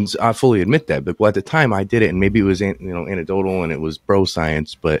 And I fully admit that. But at the time I did it, and maybe it was anecdotal and it was bro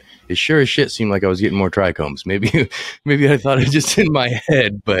science, but it sure as shit seemed like I was getting more trichomes. Maybe I thought it just in my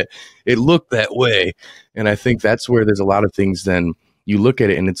head, but it looked that way. And I think that's where there's a lot of things. Then you look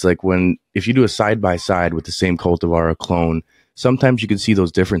at it and it's like if you do a side by side with the same cultivar or clone, sometimes you can see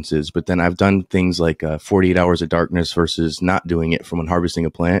those differences, but then I've done things like 48 hours of darkness versus not doing it from when harvesting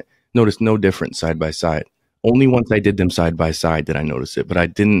a plant. Notice no difference side by side. Only once I did them side by side did I notice it, but I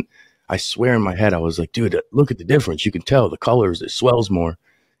didn't. I swear in my head, I was like, dude, look at the difference. You can tell the colors, it swells more.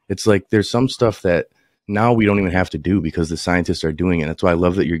 It's like there's some stuff that now we don't even have to do because the scientists are doing it. That's why I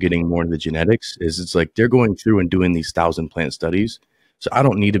love that you're getting more into the genetics. It's like they're going through and doing these 1,000 plant studies. So I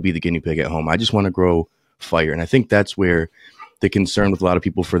don't need to be the guinea pig at home. I just want to grow fire. And I think that's where the concern with a lot of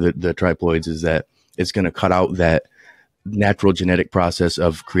people for the triploids is that it's going to cut out that natural genetic process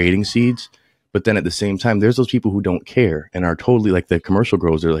of creating seeds. But then at the same time, there's those people who don't care and are totally like the commercial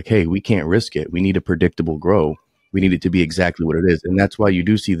growers. They're like, hey, we can't risk it. We need a predictable grow. We need it to be exactly what it is. And that's why you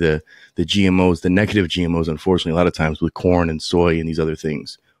do see the GMOs, the negative GMOs, unfortunately, a lot of times with corn and soy and these other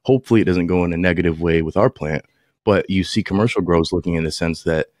things. Hopefully it doesn't go in a negative way with our plant. But you see commercial grows looking in the sense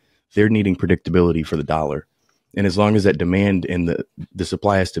that they're needing predictability for the dollar. And as long as that demand and the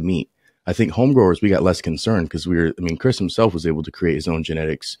supply has to meet, I think home growers, we got less concerned because Chris himself was able to create his own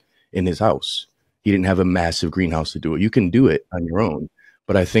genetics in his house. He didn't have a massive greenhouse to do it. You can do it on your own.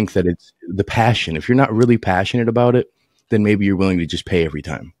 But I think that it's the passion. If you're not really passionate about it, then maybe you're willing to just pay every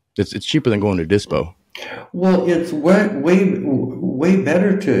time. It's cheaper than going to Dispo. Well, it's way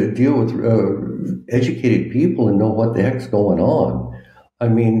better to deal with educated people and know what the heck's going on. I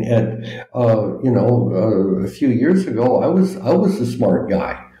mean, a few years ago, I was the smart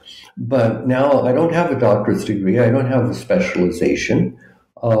guy, but now I don't have a doctorate's degree. I don't have a specialization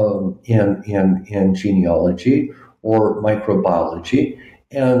in genealogy or microbiology.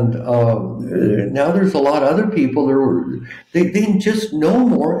 And now there's a lot of other people they just know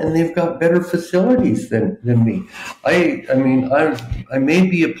more and they've got better facilities than me. I may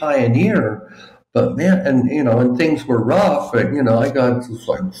be a pioneer, but man, and things were rough, but I got just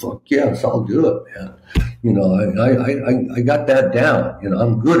like, fuck yes, I'll do it, man. I got that down.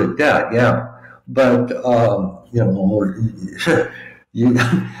 I'm good at that, yeah. But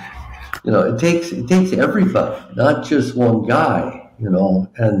it takes everybody, not just one guy.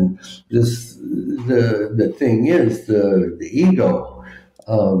 And the thing is the ego.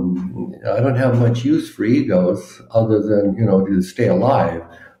 I don't have much use for egos other than to stay alive.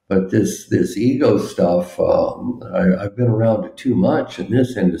 But this ego stuff, I've been around it too much in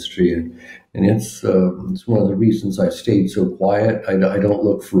this industry, and it's one of the reasons I stayed so quiet. I don't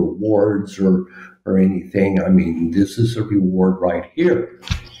look for awards or anything. I mean, this is a reward right here.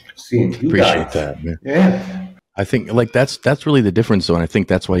 Seeing you Appreciate guys. that, man. Yeah. I think that's really the difference, though, and I think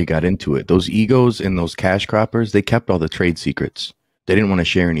that's why you got into it. Those egos and those cash croppers, they kept all the trade secrets. They didn't want to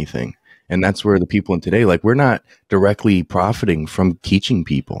share anything. And that's where the people in today, we're not directly profiting from teaching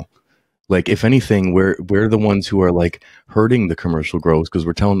people. If anything, we're the ones who are hurting the commercial growers because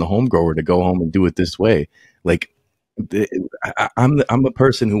we're telling the home grower to go home and do it this way. I'm a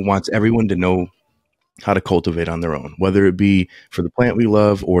person who wants everyone to know how to cultivate on their own, whether it be for the plant we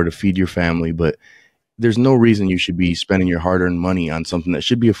love or to feed your family. But there's no reason you should be spending your hard-earned money on something that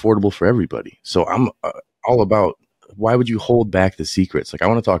should be affordable for everybody. So I'm all about, why would you hold back the secrets? I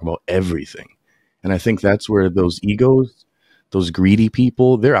want to talk about everything. And I think that's where those egos, those greedy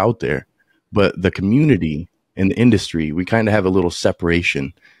people, they're out there. But the community and the industry, we kind of have a little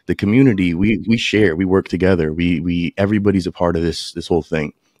separation. The community, we share, we work together. Everybody's a part of this whole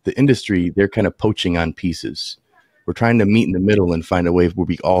thing. The industry, they're kind of poaching on pieces. We're trying to meet in the middle and find a way where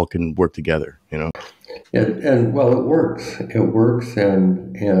we all can work together, And well, it works. It works,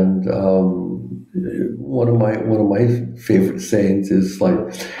 and one of my favorite sayings is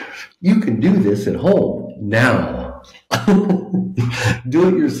you can do this at home now. Do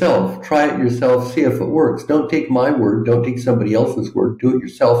it yourself. Try it yourself. See if it works. Don't take my word. Don't take somebody else's word. Do it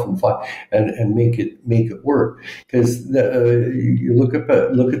yourself and make it work. Because you look at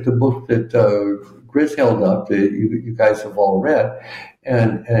the book that Grizz held up that you guys have all read,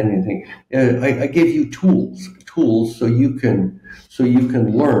 and you think I gave you tools so you can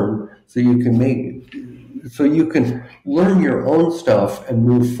learn, so you can learn your own stuff and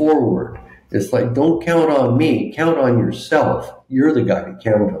move forward. It's like, don't count on me, count on yourself. You're the guy to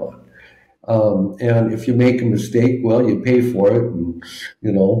count on. And if you make a mistake, well, you pay for it, and,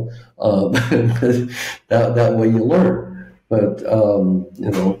 that way you learn. But,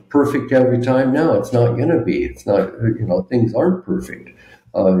 perfect every time? No, it's not going to be. It's not, things aren't perfect.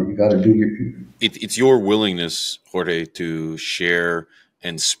 You got to do your... It's your willingness, Jorge, to share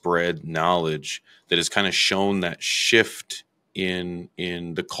and spread knowledge that has kind of shown that shift in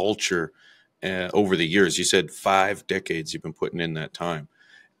the culture over the years. You said 5 decades you've been putting in that time.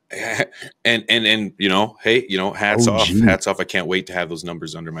 And hey, hats off. I can't wait to have those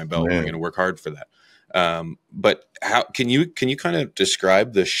numbers under my belt. Man. I'm going to work hard for that. But how can you kind of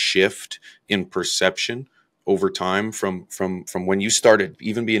describe the shift in perception over time from when you started,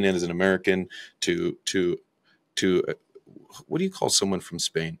 even being in as an American, to what do you call someone from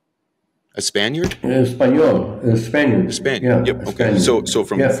Spain? A Spaniard? Spaniard. Spaniard. Spaniard. Yeah, yep. Okay. Spaniard. So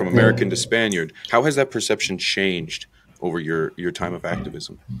from American to Spaniard, how has that perception changed over your time of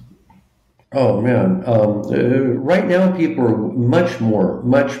activism? Oh man! Right now, people are much more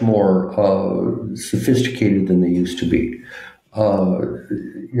sophisticated than they used to be. I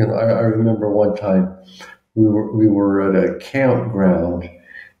remember one time we were at a campground,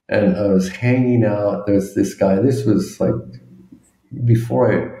 and I was hanging out. There's this guy. This was like before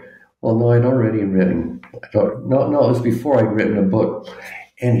I'd already written. It was before I'd written a book,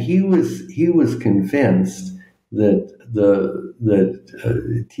 and he was convinced that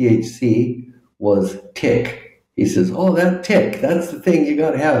THC was tick. He says, "Oh, that tick, that's the thing you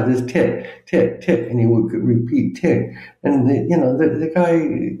got to have, this tick, tick, tick," and he would repeat tick. And the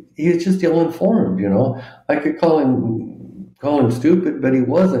guy, he was just ill-informed. I could call him stupid, but he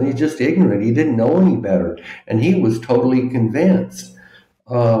wasn't. He's just ignorant. He didn't know any better, and he was totally convinced.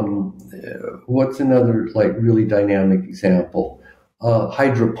 What's another really dynamic example?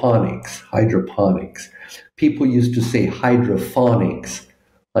 Hydroponics. People used to say hydroponics,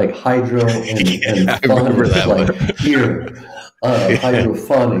 like hydro and I remember that like here.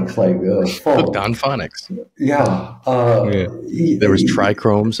 Hydroponics, like hooked on phonics. Yeah. There was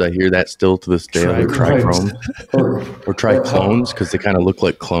trichromes. I hear that still to this day. Trichromes or triclones, because they kind of look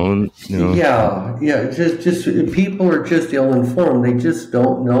like clone. Yeah. Just people are just ill informed. They just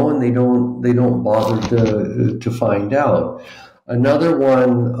don't know, and they don't bother to find out. Another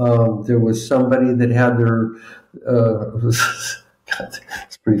one, there was somebody that had their.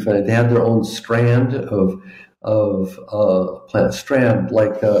 It's pretty funny. They had their own strand of plant strand,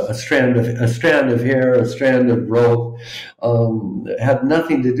 like a strand of hair, a strand of rope, had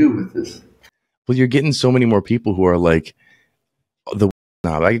nothing to do with this. Well, you're getting so many more people who are like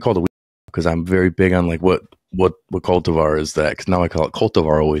I can call it because I'm very big on like what cultivar is that, because now I call it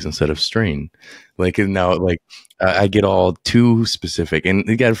cultivar always instead of strain. And now I get all too specific, and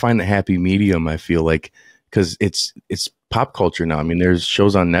you got to find the happy medium. I feel like, because it's pop culture now. I mean, there's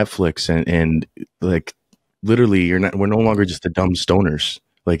shows on Netflix and like literally we're no longer just the dumb stoners.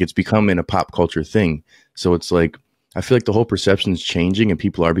 Like, it's becoming a pop culture thing. So it's like, I feel like the whole perception is changing and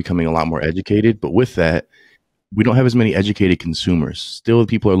people are becoming a lot more educated. But with that, we don't have as many educated consumers. Still,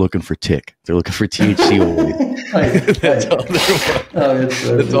 people are looking for tick. They're looking for THC always. That's all they want.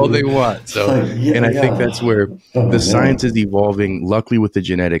 That's all they want. So, and I think that's where the science is evolving, luckily with the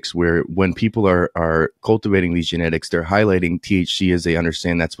genetics, where when people are cultivating these genetics, they're highlighting THC as they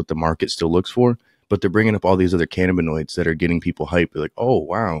understand that's what the market still looks for. But they're bringing up all these other cannabinoids that are getting people hyped. They're like, oh,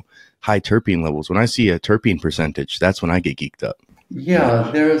 wow, high terpene levels. When I see a terpene percentage, that's when I get geeked up.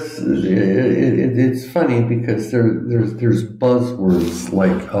 Yeah, it's funny because there's buzzwords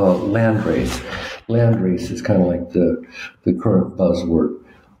like landrace. Landrace is kind of like the current buzzword,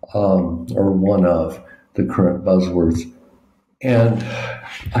 or one of the current buzzwords. And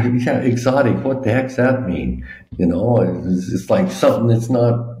exotic, what the heck's that mean? It's like something that's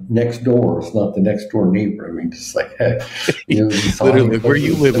not next door. It's not the next door neighbor. I mean, just like, heck. Literally, where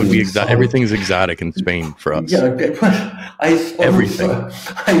you live would be exotic. Everything's exotic in Spain for us. Yeah, I suppose everything.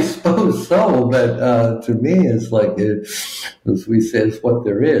 I suppose so, but to me, it's like, as we say, it's what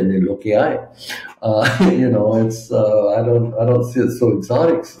they're in. Lo que hay. It's I don't see it so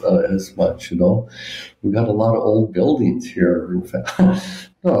exotic as much. We've got a lot of old buildings here. In fact,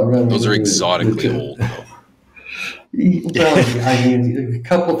 those are exotically old, though. Well, I mean, a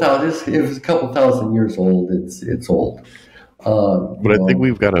couple thousand. If it's a couple thousand years old, it's old. But I think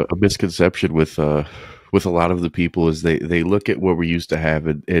we've got a misconception with a lot of the people is they look at what we used to have,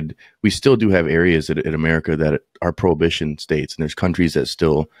 and we still do have areas in America that are prohibition states, and there's countries that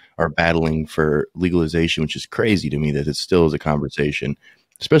still are battling for legalization, which is crazy to me that it still is a conversation,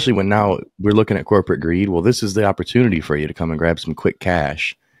 especially when now we're looking at corporate greed. Well, this is the opportunity for you to come and grab some quick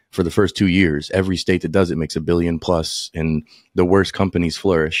cash. For the first 2 years, every state that does it makes $1 billion plus, and the worst companies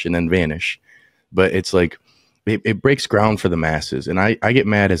flourish and then vanish. But it's like, it breaks ground for the masses. And I get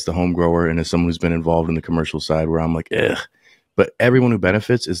mad as the home grower and as someone who's been involved in the commercial side where I'm like, ugh. But everyone who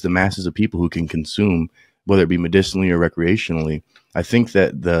benefits is the masses of people who can consume, whether it be medicinally or recreationally. I think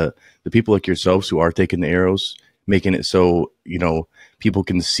that the people like yourselves who are taking the arrows, making it so, people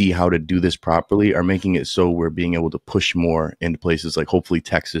can see how to do this properly, are making it so we're being able to push more into places like hopefully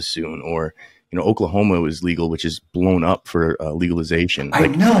Texas soon, or Oklahoma is legal, which is blown up for legalization. I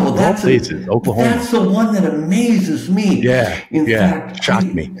know that's Oklahoma. That's the one that amazes me. Yeah, in fact,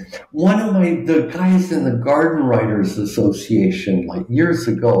 shocked me. One of the guys in the Garden Writers Association, like years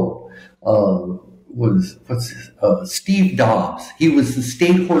ago, was Steve Dobbs. He was the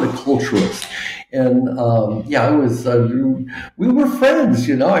state horticulturist, and we were friends.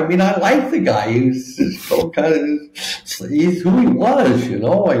 I mean, I liked the guy. He was just so kind of, he's who he was.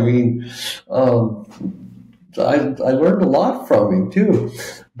 I mean, I learned a lot from him too,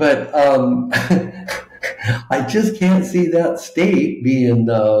 but I just can't see that state being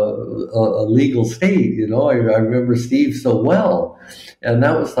a legal state. I remember Steve so well. And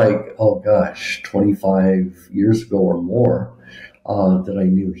that was like, 25 years ago or more that I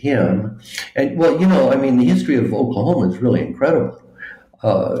knew him. And, well, the history of Oklahoma is really incredible.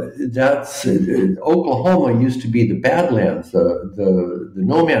 Oklahoma used to be the Badlands, the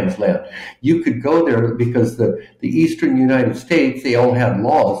no man's land. You could go there because the eastern United States, they all had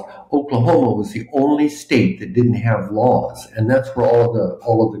laws. Oklahoma was the only state that didn't have laws. And that's where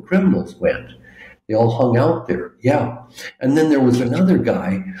all of the criminals went. They all hung out there, yeah. And then there was another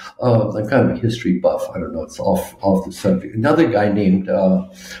guy, I'm kind of a history buff, I don't know, it's off the subject. Another guy named,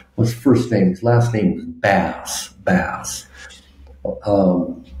 what's his first name? His last name was Bass.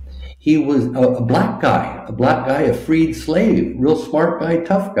 He was a black guy, a freed slave, real smart guy,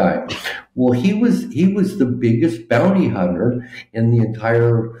 tough guy. Well, he was the biggest bounty hunter in the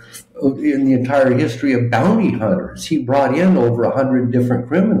entire history of bounty hunters. He brought in over 100 different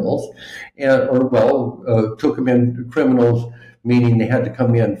criminals, took them in criminals, meaning they had to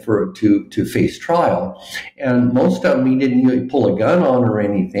come in to face trial. And most of them he didn't really pull a gun on or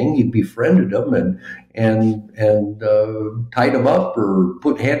anything. He befriended them and tied them up or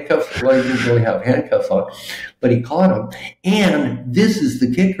put handcuffs. Well, he didn't really have handcuffs on, but he caught them. And this is the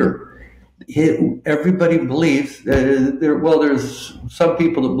kicker. Everybody believes there's some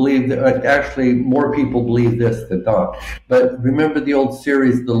people that believe that, actually more people believe this than not. But remember the old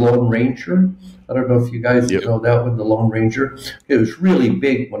series, The Lone Ranger? I don't know if you guys know that one, The Lone Ranger. It was really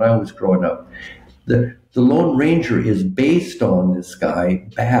big when I was growing up. The Lone Ranger is based on this guy,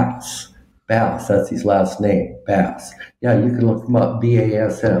 Bass. That's his last name, Bass. Yeah, you can look him up,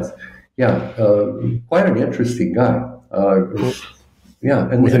 B-A-S-S. Yeah, quite an interesting guy. Yeah,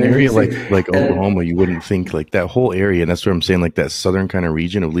 and with an area like Oklahoma, you wouldn't think like that whole area, and that's what I'm saying, like that southern kind of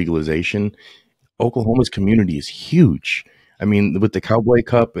region of legalization. Oklahoma's community is huge. I mean, with the Cowboy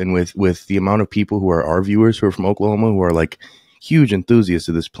Cup and with the amount of people who are our viewers who are from Oklahoma who are like huge enthusiasts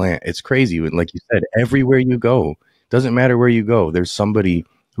of this plant, it's crazy. And like you said, everywhere you go, doesn't matter where you go, there's somebody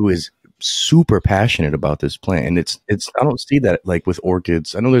who is super passionate about this plant, and it's I don't see that like with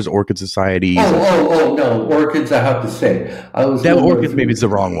orchids. I know there's orchid societies. No, orchids. I have to say, orchids maybe it's the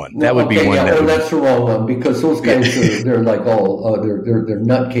wrong one. That would be one. Yeah, that's the wrong one because those guys they're like all they're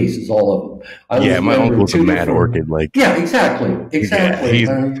nutcases, all of them. My uncle's a mad orchid. Like exactly.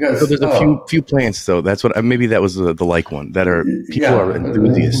 Yeah, so there's a few plants though. That's what maybe that was the like one that are people are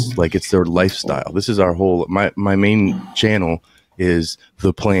enthusiasts. Like it's their lifestyle. This is our whole my main channel is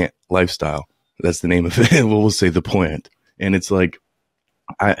The Plant Lifestyle. That's the name of it. We'll say The Plant. And it's like,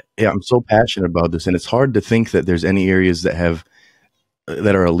 I'm so passionate about this. And it's hard to think that there's any areas that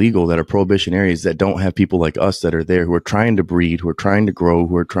are illegal, that are prohibition areas that don't have people like us that are there who are trying to breed, who are trying to grow,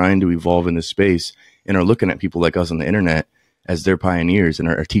 who are trying to evolve in this space and are looking at people like us on the internet as their pioneers and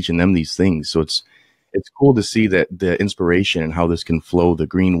are teaching them these things. So it's cool to see that the inspiration and how this can flow, the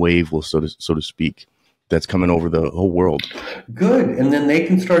green wave will so to speak, that's coming over the whole world. Good. And then they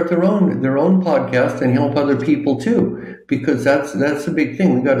can start their own podcast and help other people too, because that's the big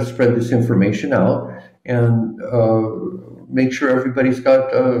thing. We got to spread this information out and make sure everybody's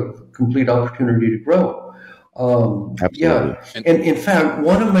got a complete opportunity to grow. Absolutely. Yeah, and in fact,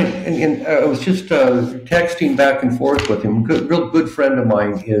 one of my and I was just texting back and forth with him. Real good friend of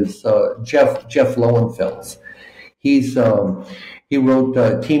mine is Jeff Lowenfels. He's he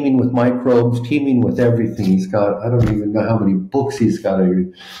wrote Teaming with Microbes, Teaming with Everything. He's got, I don't even know how many books he's got.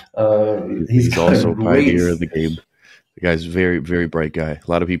 He's got also a a great, pioneer of the game. The guy's very, very bright guy.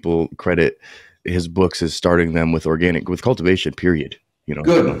 A lot of people credit his books as starting them with cultivation, period.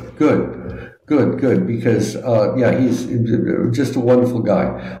 Good. Because he's just a wonderful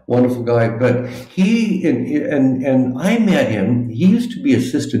guy. But he and I met him. He used to be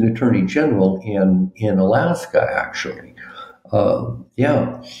Assistant Attorney General in Alaska, actually.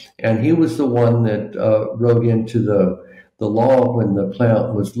 And he was the one that wrote into the law when the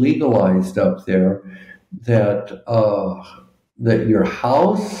plant was legalized up there that that your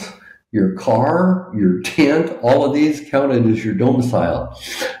house, your car, your tent, all of these counted as your domicile.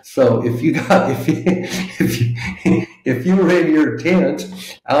 So if you were in your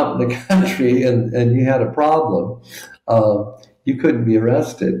tent out in the country and you had a problem, you couldn't be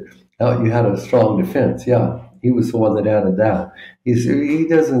arrested. You had a strong defense. Yeah, he was the one that added that. He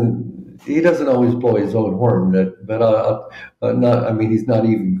doesn't always blow his own horn, but not. I mean, he's not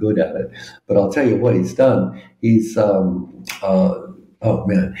even good at it. But I'll tell you what he's done. He's oh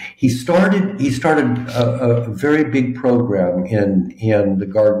man, he started a very big program in the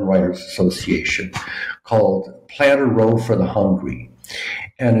Garden Writers Association called Plant a Row for the Hungry.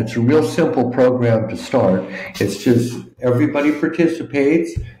 And it's a real simple program to start. It's just everybody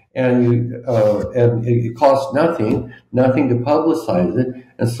participates, and it costs nothing to publicize it.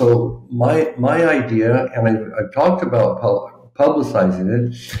 And so my idea, and I've talked about publicizing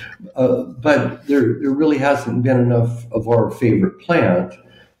it, but there really hasn't been enough of our favorite plant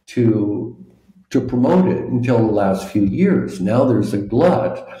to promote it until the last few years. Now there's a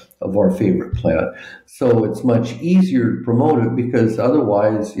glut of our favorite plant, so it's much easier to promote it, because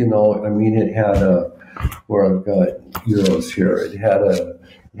otherwise, it had where I've got euros here. It had a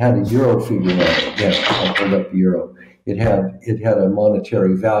euro figure on it. Yeah, I'll hold up the euro. It had a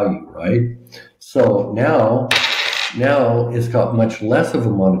monetary value, right? So now it's got much less of a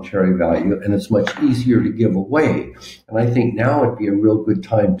monetary value, and it's much easier to give away. And I think now would be a real good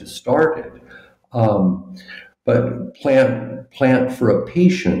time to start it. But plant for a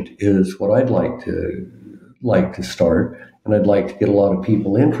patient is what I'd like to start, and I'd like to get a lot of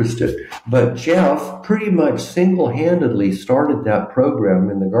people interested. But Jeff pretty much single-handedly started that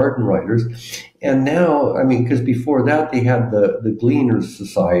program in the Garden Writers, and now, because before that they had the Gleaners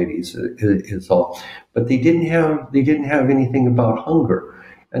societies, is all, but they didn't have anything about hunger,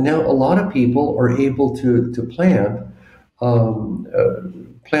 and now a lot of people are able to plant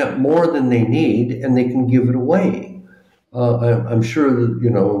more than they need, and they can give it away. I'm sure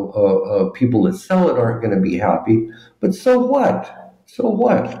that, people that sell it aren't going to be happy, but so what? So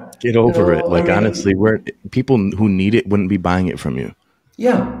what? Get over it. Honestly, people who need it wouldn't be buying it from you.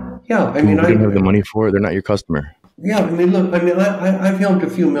 Yeah. I don't have the money for it. They're not your customer. Yeah, look, I've helped a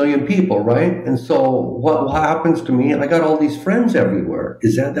few million people, right? And so what happens to me? I got all these friends everywhere.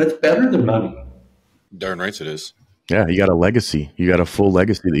 That's better than money? Darn right it is. Yeah, you got a legacy. You got a full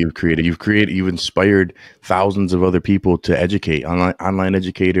legacy that you've created. You've inspired thousands of other people to educate, online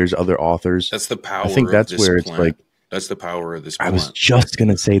educators, other authors. That's the power. I think that's where it's like. That's the power of this plant. I was just going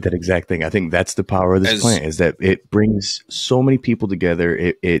to say that exact thing. I think that's the power of this plant, is that it brings so many people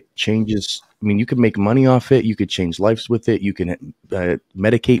together. It changes. You could make money off it. You could change lives with it. You can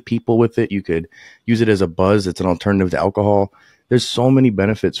medicate people with it. You could use it as a buzz. It's an alternative to alcohol. There's so many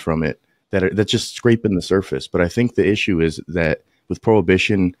benefits from it that's just scraping the surface. But I think the issue is that with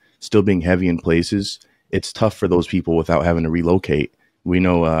prohibition still being heavy in places, it's tough for those people without having to relocate. We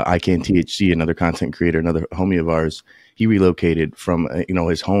know ICANN THC, another content creator, another homie of ours, he relocated from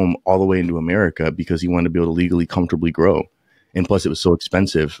his home all the way into America because he wanted to be able to legally, comfortably grow. And plus, it was so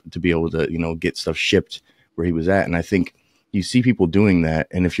expensive to be able to get stuff shipped where he was at. And I think you see people doing that.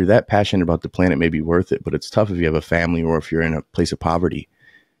 And if you're that passionate about the planet, it may be worth it. But it's tough if you have a family or if you're in a place of poverty.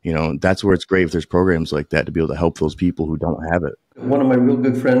 That's where it's great if there's programs like that to be able to help those people who don't have it. One of my real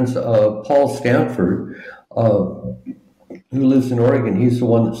good friends, Paul Stanford, who lives in Oregon, he's the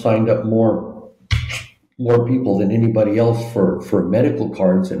one that signed up more people than anybody else for medical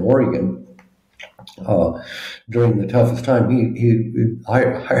cards in Oregon during the toughest time. He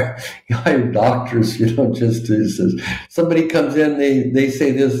hired doctors, just as somebody comes in, they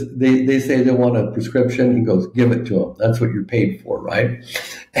say this, they say they want a prescription. He goes, give it to them. That's what you're paid for, right?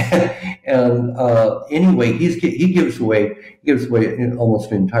 And anyway, he gives away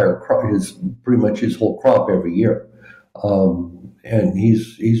almost an entire crop, pretty much his whole crop every year. And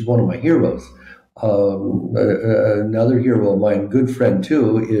he's one of my heroes. Another hero of mine, good friend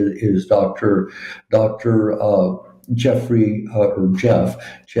too, is Doctor Jeffrey or Jeff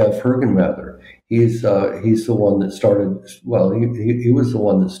Hergenmather. He's the one that started. Well, he was the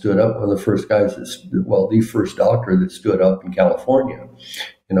one that stood up. One of the first guys the first doctor that stood up in California.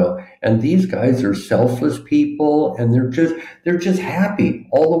 And these guys are selfless people, and they're just happy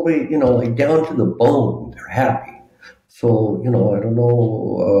all the way. Like down to the bone. They're happy. So, I don't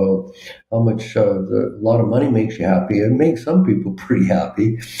know how much a lot of money makes you happy. It makes some people pretty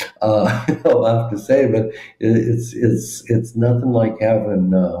happy, I'll have to say, but it's nothing like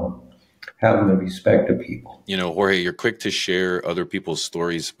having the respect of people. Jorge, you're quick to share other people's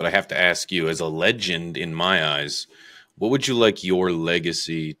stories, but I have to ask you, as a legend in my eyes, what would you like your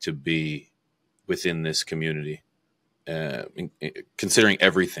legacy to be within this community, considering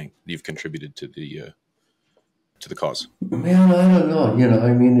everything you've contributed to the cause? Man, I don't know.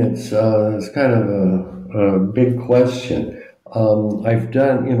 It's kind of a big question. I've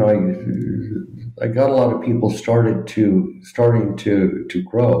done, I got a lot of people starting to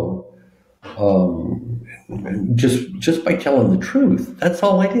grow, just by telling the truth. That's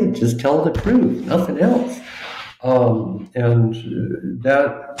all I did. Just tell the truth, nothing else. And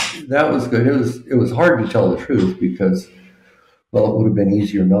that was good. It was hard to tell the truth because, well, it would have been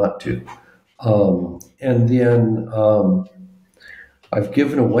easier not to. And then I've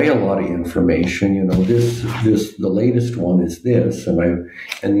given away a lot of information. The latest one is this,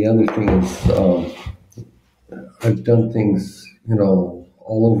 and the other thing is I've done things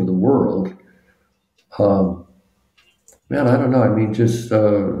all over the world. Man, I don't know. Just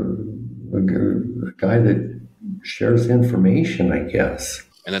a guy that shares information, I guess.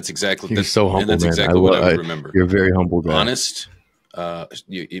 And that's exactly You're so humble, and that's man. exactly what I would remember. You're a very humble guy. Honest,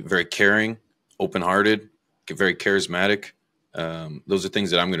 you're very caring, open-hearted, very charismatic. Those are things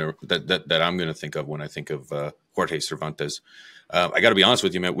that I'm gonna think of when I think of Jorge Cervantes. I got to be honest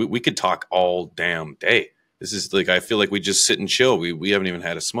with you, man. We could talk all damn day. This is I feel like we just sit and chill. We haven't even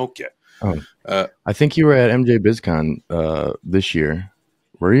had a smoke yet. I think you were at MJ BizCon this year.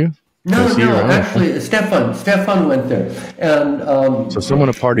 Were you? No, actually, Stefan went there, and so someone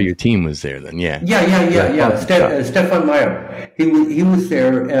a part of your team was there then, yeah. Yeah. Stefan Meyer, he was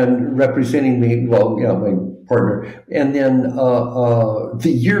there and representing me. Well, yeah, my partner, and then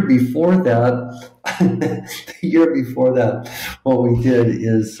the year before that, what we did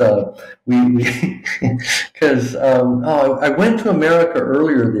is we because I went to America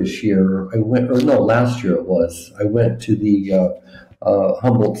earlier this year. Last year it was. I went to the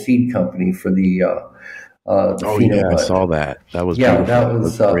Humboldt Seed Company for the I saw that. That was beautiful. That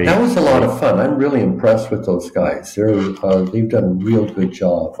was a lot of fun. I'm really impressed with those guys. They've done a real good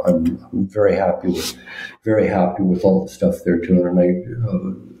job. I'm very happy with all the stuff they're doing.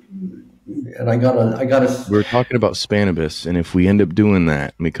 And I gotta. We're talking about Spanibus, and if we end up doing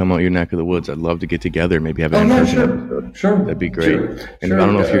that, and we come out your neck of the woods, I'd love to get together, maybe have an in-person episode. Sure, that'd be great. I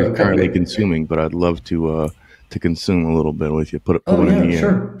don't know if you're currently consuming, but I'd love to consume a little bit with you. Put one in the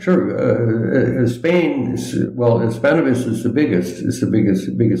air. Sure. Spanibus is the biggest. It's the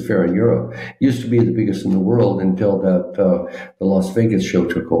biggest fair in Europe. It used to be the biggest in the world until that the Las Vegas show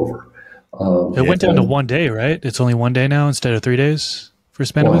took over. It went down to 1 day, right? It's only 1 day now instead of 3 days for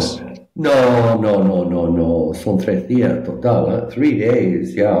Spanibus? No. Son 3 días total. 3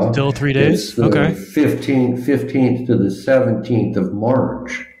 days, yeah. Still 3 days? It's okay. 15th to the 17th of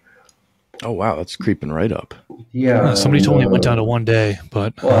March. Oh, wow. That's creeping right up. Yeah. Somebody told me it went down to 1 day,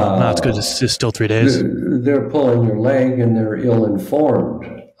 but no, it's good. It's still 3 days. They're pulling your leg and they're ill-informed.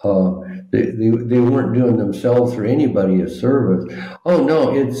 They weren't doing themselves or anybody a service. Oh,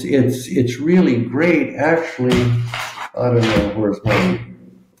 no, it's really great. Actually, I don't know. Where's my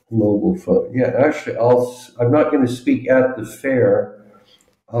mobile phone? Yeah, actually, I'm not going to speak at the fair.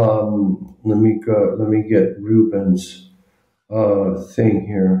 Let me get Ruben's thing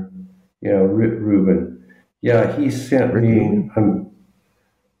here. Yeah, Ruben. Yeah, he sent me. I'm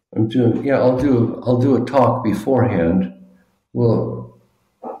doing. Yeah, I'll do a talk beforehand. Well,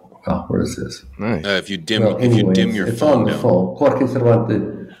 where is this? Nice. If you dim your it's phone on the down. phone. Jorge Cervantes.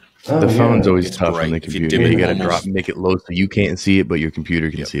 The phone's always It's tough bright. on the If you computer. dim it You got to almost- make it low so you can't see it, but your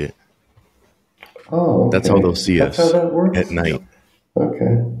computer can see it. Oh, okay. That's how they'll see That's us how that works? at night.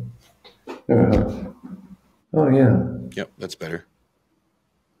 Okay. Oh yeah. Yep, that's better.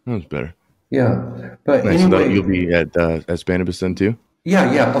 That was better. Yeah, but Nice. anyway, So you'll be at Spanibus then too?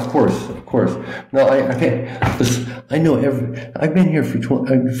 yeah, of course. No, I know I've been here for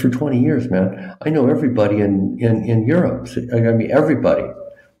 20 years, man. I know everybody in Europe. I mean, everybody.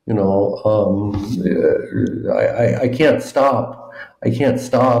 I can't stop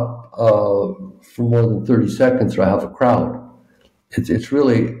for more than 30 seconds or I have a crowd. It's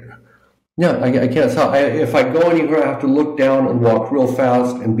really, yeah, I can't stop. If I go anywhere, I have to look down and walk real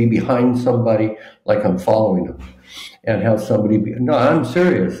fast and be behind somebody like I'm following them. And have somebody be, no, I'm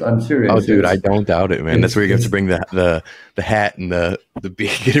serious. I'm serious. Oh, dude, I don't doubt it, man. That's where you have to bring the hat and the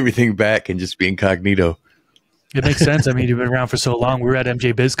get everything back and just be incognito. It makes sense. I mean, you've been around for so long. We were at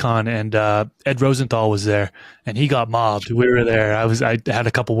MJ BizCon, and Ed Rosenthal was there, and he got mobbed. We were there. I had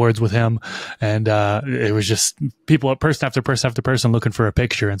a couple words with him, and it was just people, person after person after person, looking for a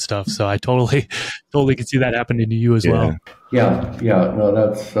picture and stuff. So I totally can see that happening to you as well. Yeah. No,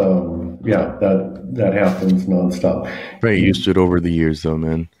 that's that happens nonstop. Very used to it over the years, though,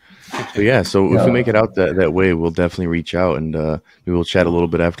 man. But yeah, so if we make it out that way, we'll definitely reach out and maybe we'll chat a little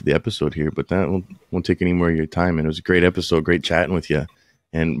bit after the episode here. But that won't take any more of your time. And it was a great episode, great chatting with you,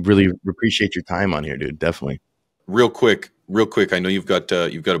 and really appreciate your time on here, dude. Definitely. Real quick. I know you've got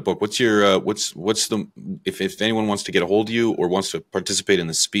a book. What's your what's the if anyone wants to get a hold of you or wants to participate in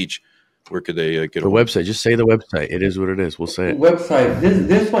the speech, where could they get the website? Just say the website. It is what it is. We'll say it. Website.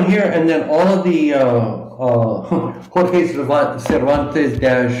 This one here, and then all of the Jorge Cervantes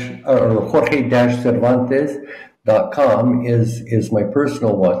or Jorge-Cervantes.com is my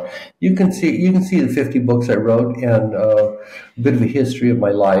personal one. You can see the 50 books I wrote and a bit of a history of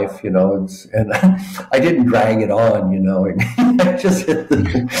my life. And I didn't drag it on. I just hit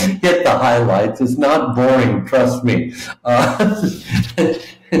the highlights. It's not boring. Trust me.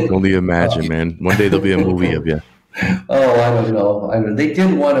 Only imagine, man. One day there'll be a movie of you. Oh, I don't know. They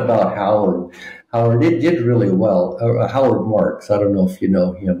did one about Howard. Howard did really well. Howard Marks. I don't know if you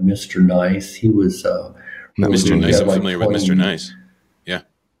know him, Mr. Nice. He was Mr. Nice. I'm familiar with Mr. Nice. Yeah.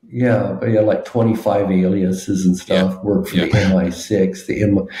 Yeah, but he had like 25 aliases and stuff. Yeah. Worked for the MI6, the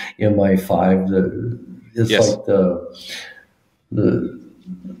MI5. Like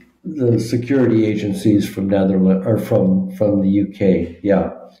the security agencies from Netherlands or from the UK.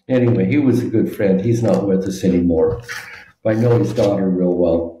 Yeah. Anyway, he was a good friend. He's not with us anymore. But I know his daughter real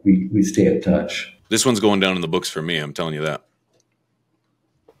well. We stay in touch. This one's going down in the books for me. I'm telling you that.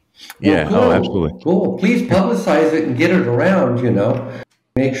 Yeah. Cool. Oh, absolutely. Cool. Please publicize it and get it around.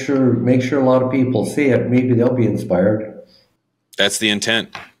 Make sure a lot of people see it. Maybe they'll be inspired. That's the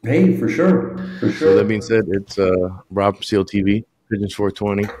intent. Hey, for sure. So that being said, it's Rob from CLtv, Pigeons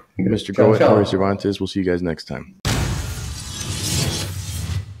 420, Mr. Jorge Cervantes. We'll see you guys next time.